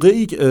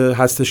موقعی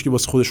هستش که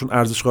واسه خودشون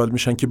ارزش قائل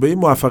میشن که به این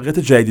موفقیت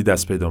جدیدی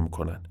دست پیدا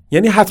میکنن.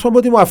 یعنی حتما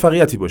باید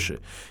موفقیتی باشه،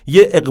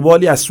 یه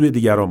اقبالی از سوی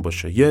دیگران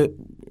باشه، یه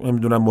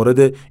نمیدونم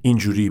مورد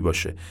اینجوری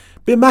باشه.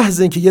 به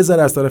محض اینکه یه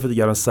ذره از طرف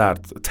دیگران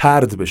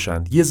طرد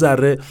بشن، یه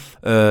ذره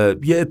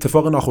یه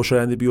اتفاق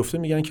ناخوشایندی بیفته،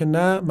 میگن که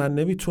نه، من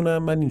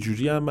نمیتونم، من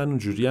اینجوریم، من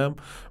اونجوریم،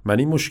 من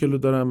این مشکل رو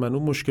دارم، من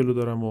اون مشکل رو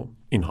دارم و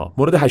اینها.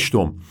 مورد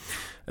هشتم،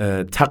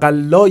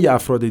 تقلای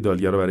افراد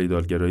ایدئالگرا برای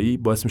ایدئالگرایی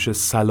باعث میشه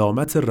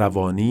سلامت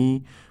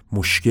روانی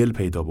مشکل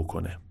پیدا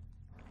بکنه.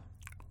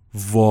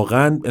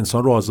 واقعا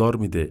انسان رو آزار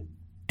میده،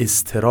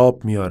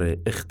 اضطراب میاره،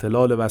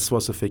 اختلال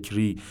وسواس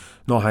فکری،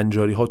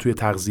 ناهنجاری ها توی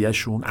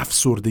تغذیه‌شون،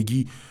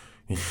 افسردگی،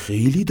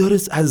 خیلی داره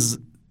از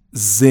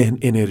ذهن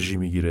انرژی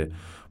میگیره.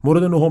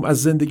 مورد نهم،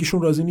 از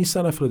زندگیشون راضی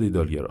نیستن افراد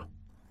ایدئالگرا،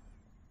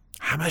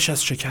 همش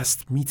از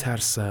شکست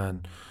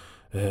میترسن،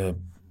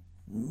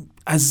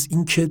 از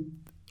اینکه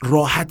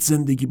راحت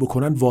زندگی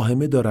بکنن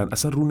واهمه دارن،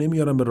 اصلا رو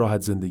نمیارن به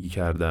راحت زندگی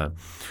کردن.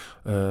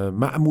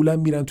 معمولا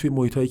میرن توی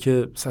محیطایی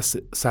که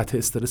سطح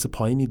استرس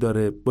پایینی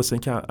داره واسه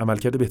اینکه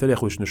عملکرد بهتری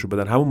خودشون نشون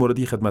بدن. همون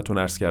موردی خدمتتون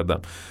عرض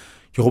کردم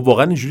که خب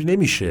واقعا اینجوری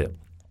نمیشه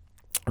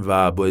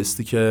و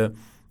بایستی که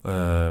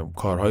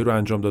کارهایی رو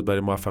انجام داد برای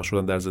موفق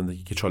شدن در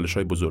زندگی که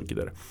چالش‌های بزرگی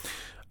داره.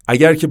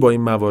 اگر که با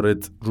این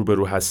موارد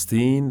روبرو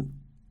هستین،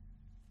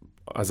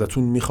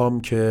 ازتون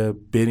میخوام که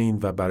برین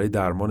و برای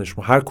درمانش،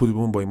 ما هر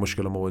کدوممون با این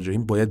مشکل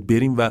مواجهیم، باید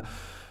بریم و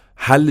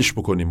حلش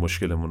بکنیم.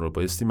 مشکلمون رو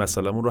بایستی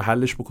مسئله‌مون رو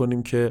حلش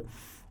بکنیم که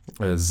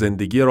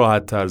زندگی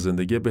راحت‌تر،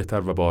 زندگی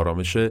بهتر و با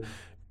آرامش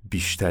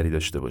بیشتری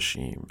داشته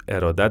باشیم.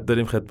 ارادت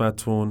داریم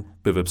خدمتتون.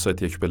 به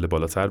وبسایت یک پله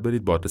بالاتر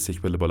برید، با آدرس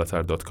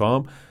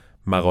یکپلهبالاتر.com.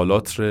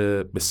 مقالات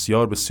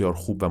بسیار بسیار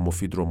خوب و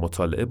مفید رو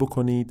مطالعه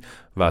بکنید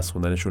و از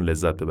خوندنشون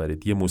لذت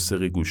ببرید. یه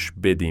موسیقی گوش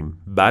بدیم،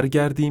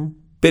 برگردیم،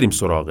 بریم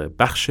سراغ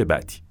بخش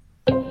بعدی.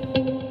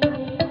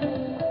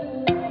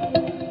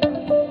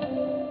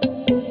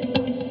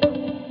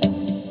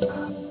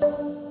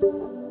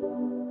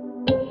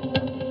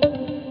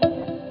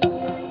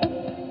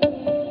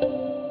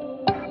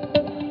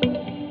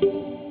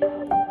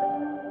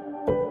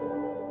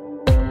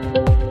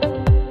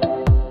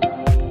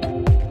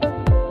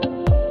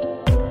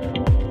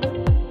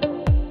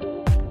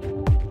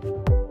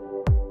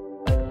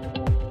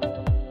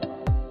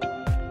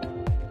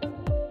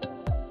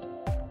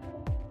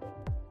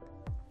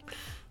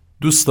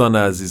 دوستان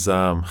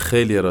عزیزم،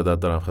 خیلی ارادت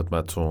دارم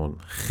خدمتون.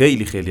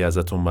 خیلی خیلی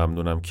ازتون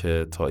ممنونم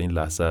که تا این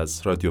لحظه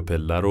از رادیو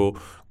پله رو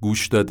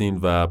گوش دادین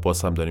و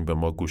باز هم دارین به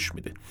ما گوش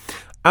میدین.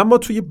 اما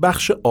توی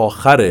بخش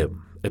آخر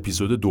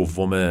اپیزود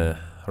دوم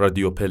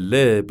رادیو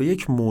پله به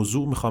یک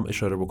موضوع میخوام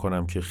اشاره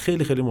بکنم که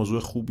خیلی خیلی موضوع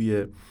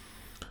خوبیه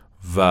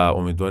و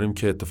امیدواریم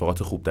که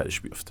اتفاقات خوب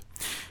درش بیفته.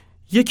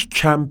 یک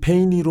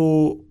کمپینی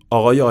رو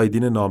آقای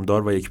آیدین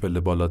نامدار و یک پله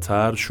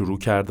بالاتر شروع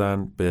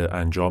کردن به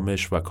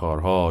انجامش و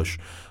کارهاش،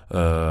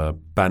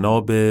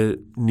 بنا به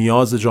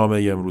نیاز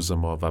جامعه امروز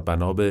ما و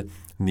بنا به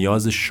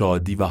نیاز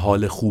شادی و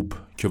حال خوب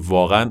که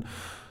واقعا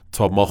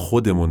تا ما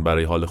خودمون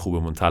برای حال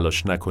خوبمون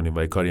تلاش نکنیم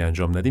و یک کاری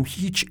انجام ندیم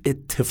هیچ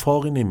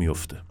اتفاقی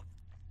نمیفته.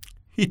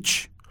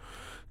 هیچ.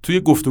 توی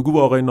گفتگو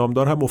با آقای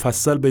نامدار هم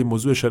مفصل به این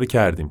موضوع اشاره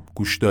کردیم،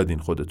 گوش دادین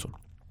خودتون.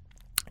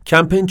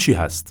 کمپین چی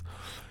هست؟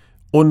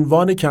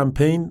 عنوان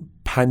کمپین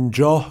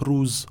 50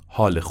 روز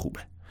حال خوبه.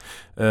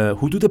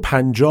 حدود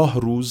 50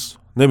 روز،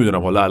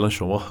 نمیدونم حالا الان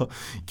شما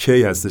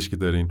کی هستش که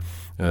دارین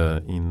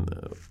این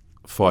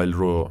فایل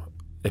رو،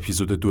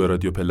 اپیزود 2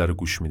 رادیو پله رو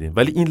گوش میدین،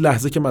 ولی این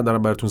لحظه که من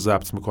دارم براتون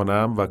ضبط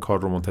میکنم و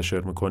کار رو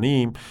منتشر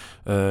میکنیم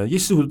یه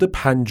چیزی حدود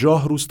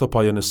 50 روز تا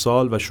پایان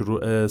سال و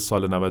شروع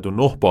سال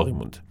 99 باقی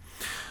مونده.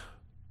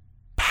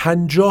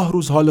 50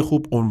 روز حال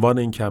خوب عنوان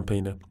این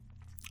کمپینه.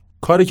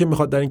 کاری که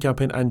میخواد در این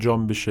کمپین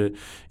انجام بشه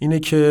اینه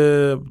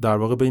که در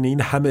واقع بین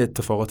این همه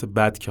اتفاقات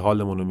بد که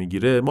حالمون رو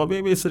میگیره ما به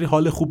یه سری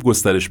حال خوب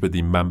گسترش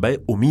بدیم، منبع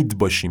امید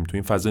باشیم تو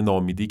این فضای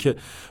ناامیدی که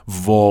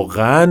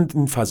واقعا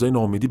این فضای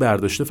ناامیدی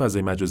برداشته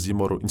فضای مجازی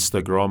ما رو.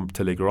 اینستاگرام،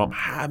 تلگرام،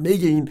 همه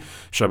این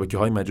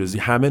شبکه‌های مجازی،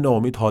 همه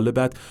ناامید، حال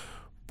بد.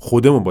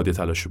 خودمون باید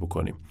تلاشی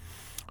بکنیم.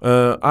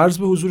 عرض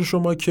به حضور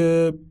شما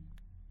که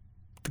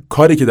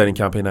کاری که در این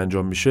کمپین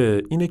انجام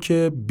میشه اینه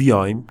که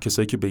بیایم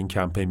کسایی که به این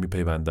کمپین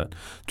میپیوندن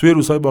توی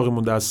روزهای باقی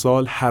مونده از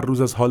سال هر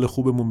روز از حال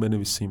خوبمون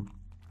بنویسیم،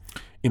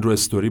 این رو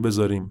استوری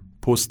بذاریم،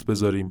 پست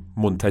بذاریم،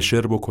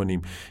 منتشر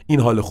بکنیم، این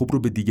حال خوب رو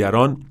به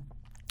دیگران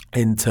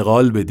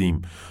انتقال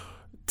بدیم.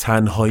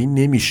 تنهایی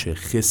نمیشه.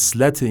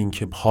 خصلت این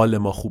که حال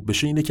ما خوب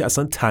بشه اینه که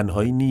اصلا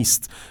تنهایی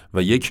نیست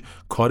و یک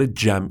کار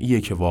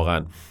جمعیه که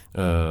واقعا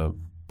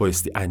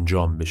بایستی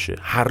انجام بشه.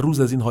 هر روز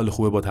از این حال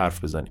خوبه با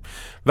حرف بزنیم.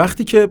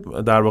 وقتی که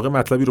در واقع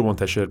مطلبی رو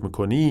منتشر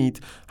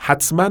میکنید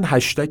حتما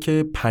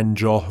هشتگ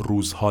 50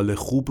 روز حال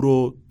خوب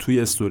رو توی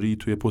استوری،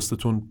 توی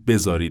پستتون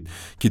بذارید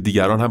که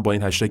دیگران هم با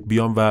این هشتگ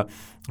بیان و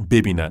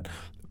ببینن.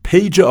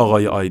 پیج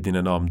آقای آیدین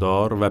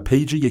نامدار و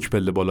پیج یک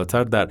پله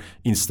بالاتر در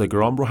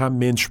اینستاگرام رو هم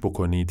منش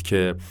بکنید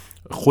که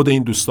خود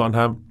این دوستان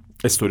هم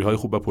استوری های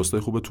خوب و پست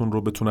های خوبتون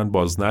رو بتونن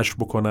بازنشر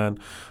بکنن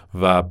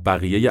و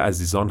بقیه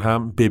عزیزان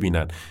هم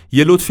ببینن.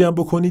 یه لطفی هم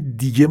بکنید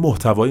دیگه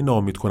محتوای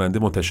ناامید کننده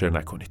منتشر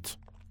نکنید.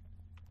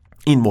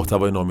 این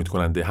محتوای ناامید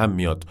کننده هم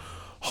میاد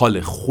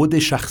حال خود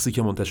شخصی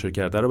که منتشر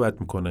کرده رو بد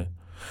میکنه،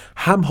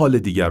 هم حال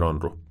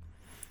دیگران رو.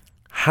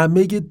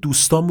 همه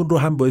دوستامون رو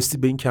هم بایستی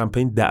به این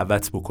کمپین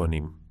دعوت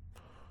بکنیم.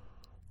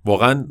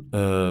 واقعا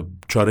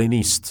چاره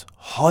نیست.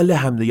 حال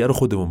همدیگر رو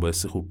خودمون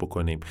بایستی خوب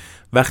بکنیم.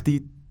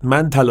 وقتی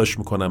من تلاش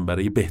میکنم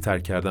برای بهتر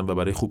کردن و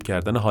برای خوب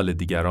کردن حال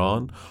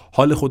دیگران،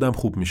 حال خودم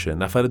خوب میشه.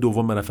 نفر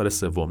دوم به نفر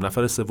سوم،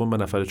 نفر سوم به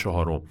نفر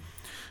چهارم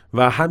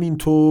و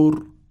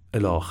همینطور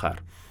الی آخر.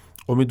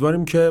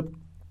 امیدواریم که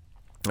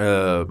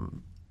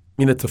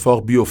این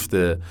اتفاق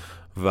بیفته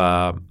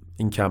و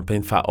این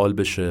کمپین فعال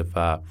بشه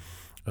و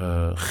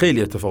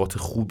خیلی اتفاقات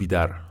خوبی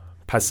در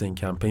پس این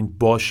کمپین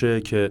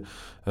باشه که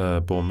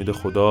با امید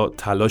خدا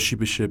تلاشی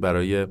بشه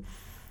برای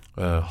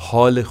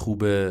حال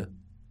خوب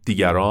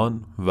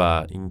دیگران و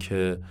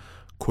اینکه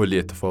کلی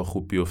اتفاق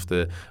خوب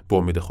بیفته با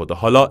امید خدا.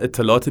 حالا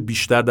اطلاعات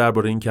بیشتر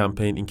درباره این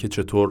کمپین، اینکه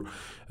چطور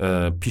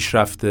پیش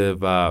رفته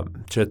و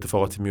چه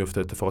اتفاقاتی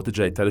میفته، اتفاقات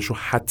جدیدترش رو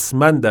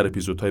حتما در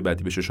اپیزودهای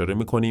بعدی بهش اشاره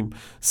میکنیم.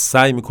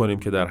 سعی میکنیم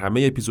که در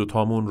همه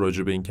اپیزودهامون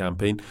راجع به این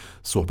کمپین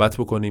صحبت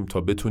بکنیم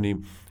تا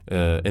بتونیم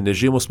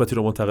انرژی مثبتی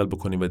رو منتقل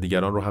بکنیم و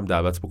دیگران رو هم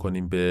دعوت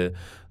بکنیم به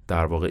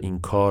در واقع این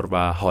کار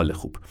و حال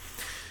خوب.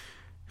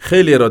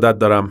 خیلی ارادت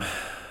دارم.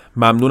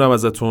 ممنونم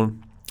ازتون.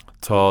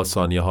 تا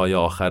ثانیه های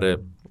آخر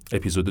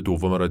اپیزود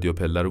دوم رادیو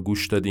پله رو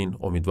گوش دادین.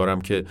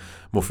 امیدوارم که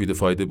مفید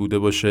فایده بوده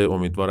باشه.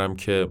 امیدوارم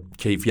که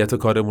کیفیت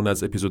کارمون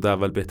از اپیزود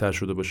اول بهتر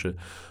شده باشه.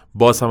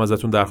 باز هم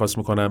ازتون درخواست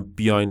میکنم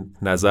بیاین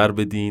نظر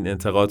بدین،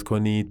 انتقاد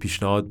کنید،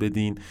 پیشنهاد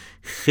بدین.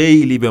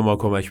 خیلی به ما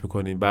کمک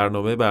میکنین.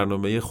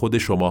 برنامه خود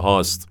شما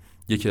هاست.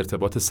 یک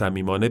ارتباط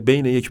صمیمانه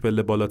بین یک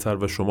پله بالاتر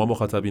و شما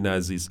مخاطبین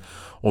عزیز.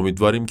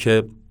 امیدواریم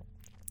که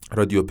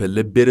رادیو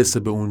پله برسه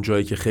به اون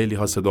جایی که خیلی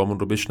ها صدامون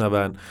رو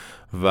بشنون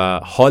و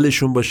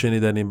حالشون با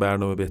شنیدن این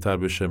برنامه بهتر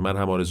بشه. من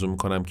هم آرزو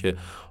میکنم که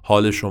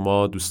حال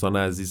شما دوستان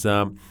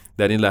عزیزم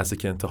در این لحظه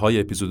که انتهای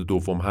اپیزود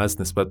دوم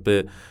هست نسبت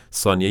به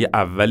ثانیه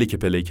اولی که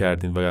پلی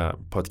کردین و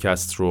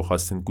پادکست رو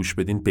خواستین گوش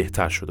بدین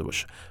بهتر شده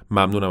باشه.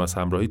 ممنونم از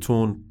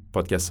همراهیتون.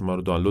 پادکست ما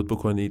رو دانلود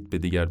بکنید، به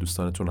دیگر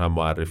دوستانتون هم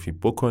معرفی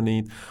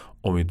بکنید.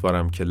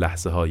 امیدوارم که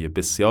لحظه های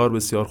بسیار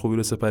بسیار خوبی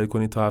رو سپری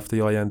کنید تا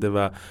هفته آینده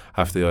و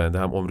هفته آینده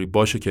هم عمری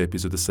باشه که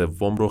اپیزود 3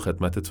 رو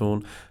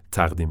خدمتتون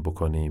تقدیم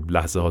بکنیم.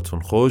 لحظه هاتون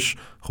خوش.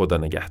 خدا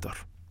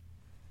نگهدار.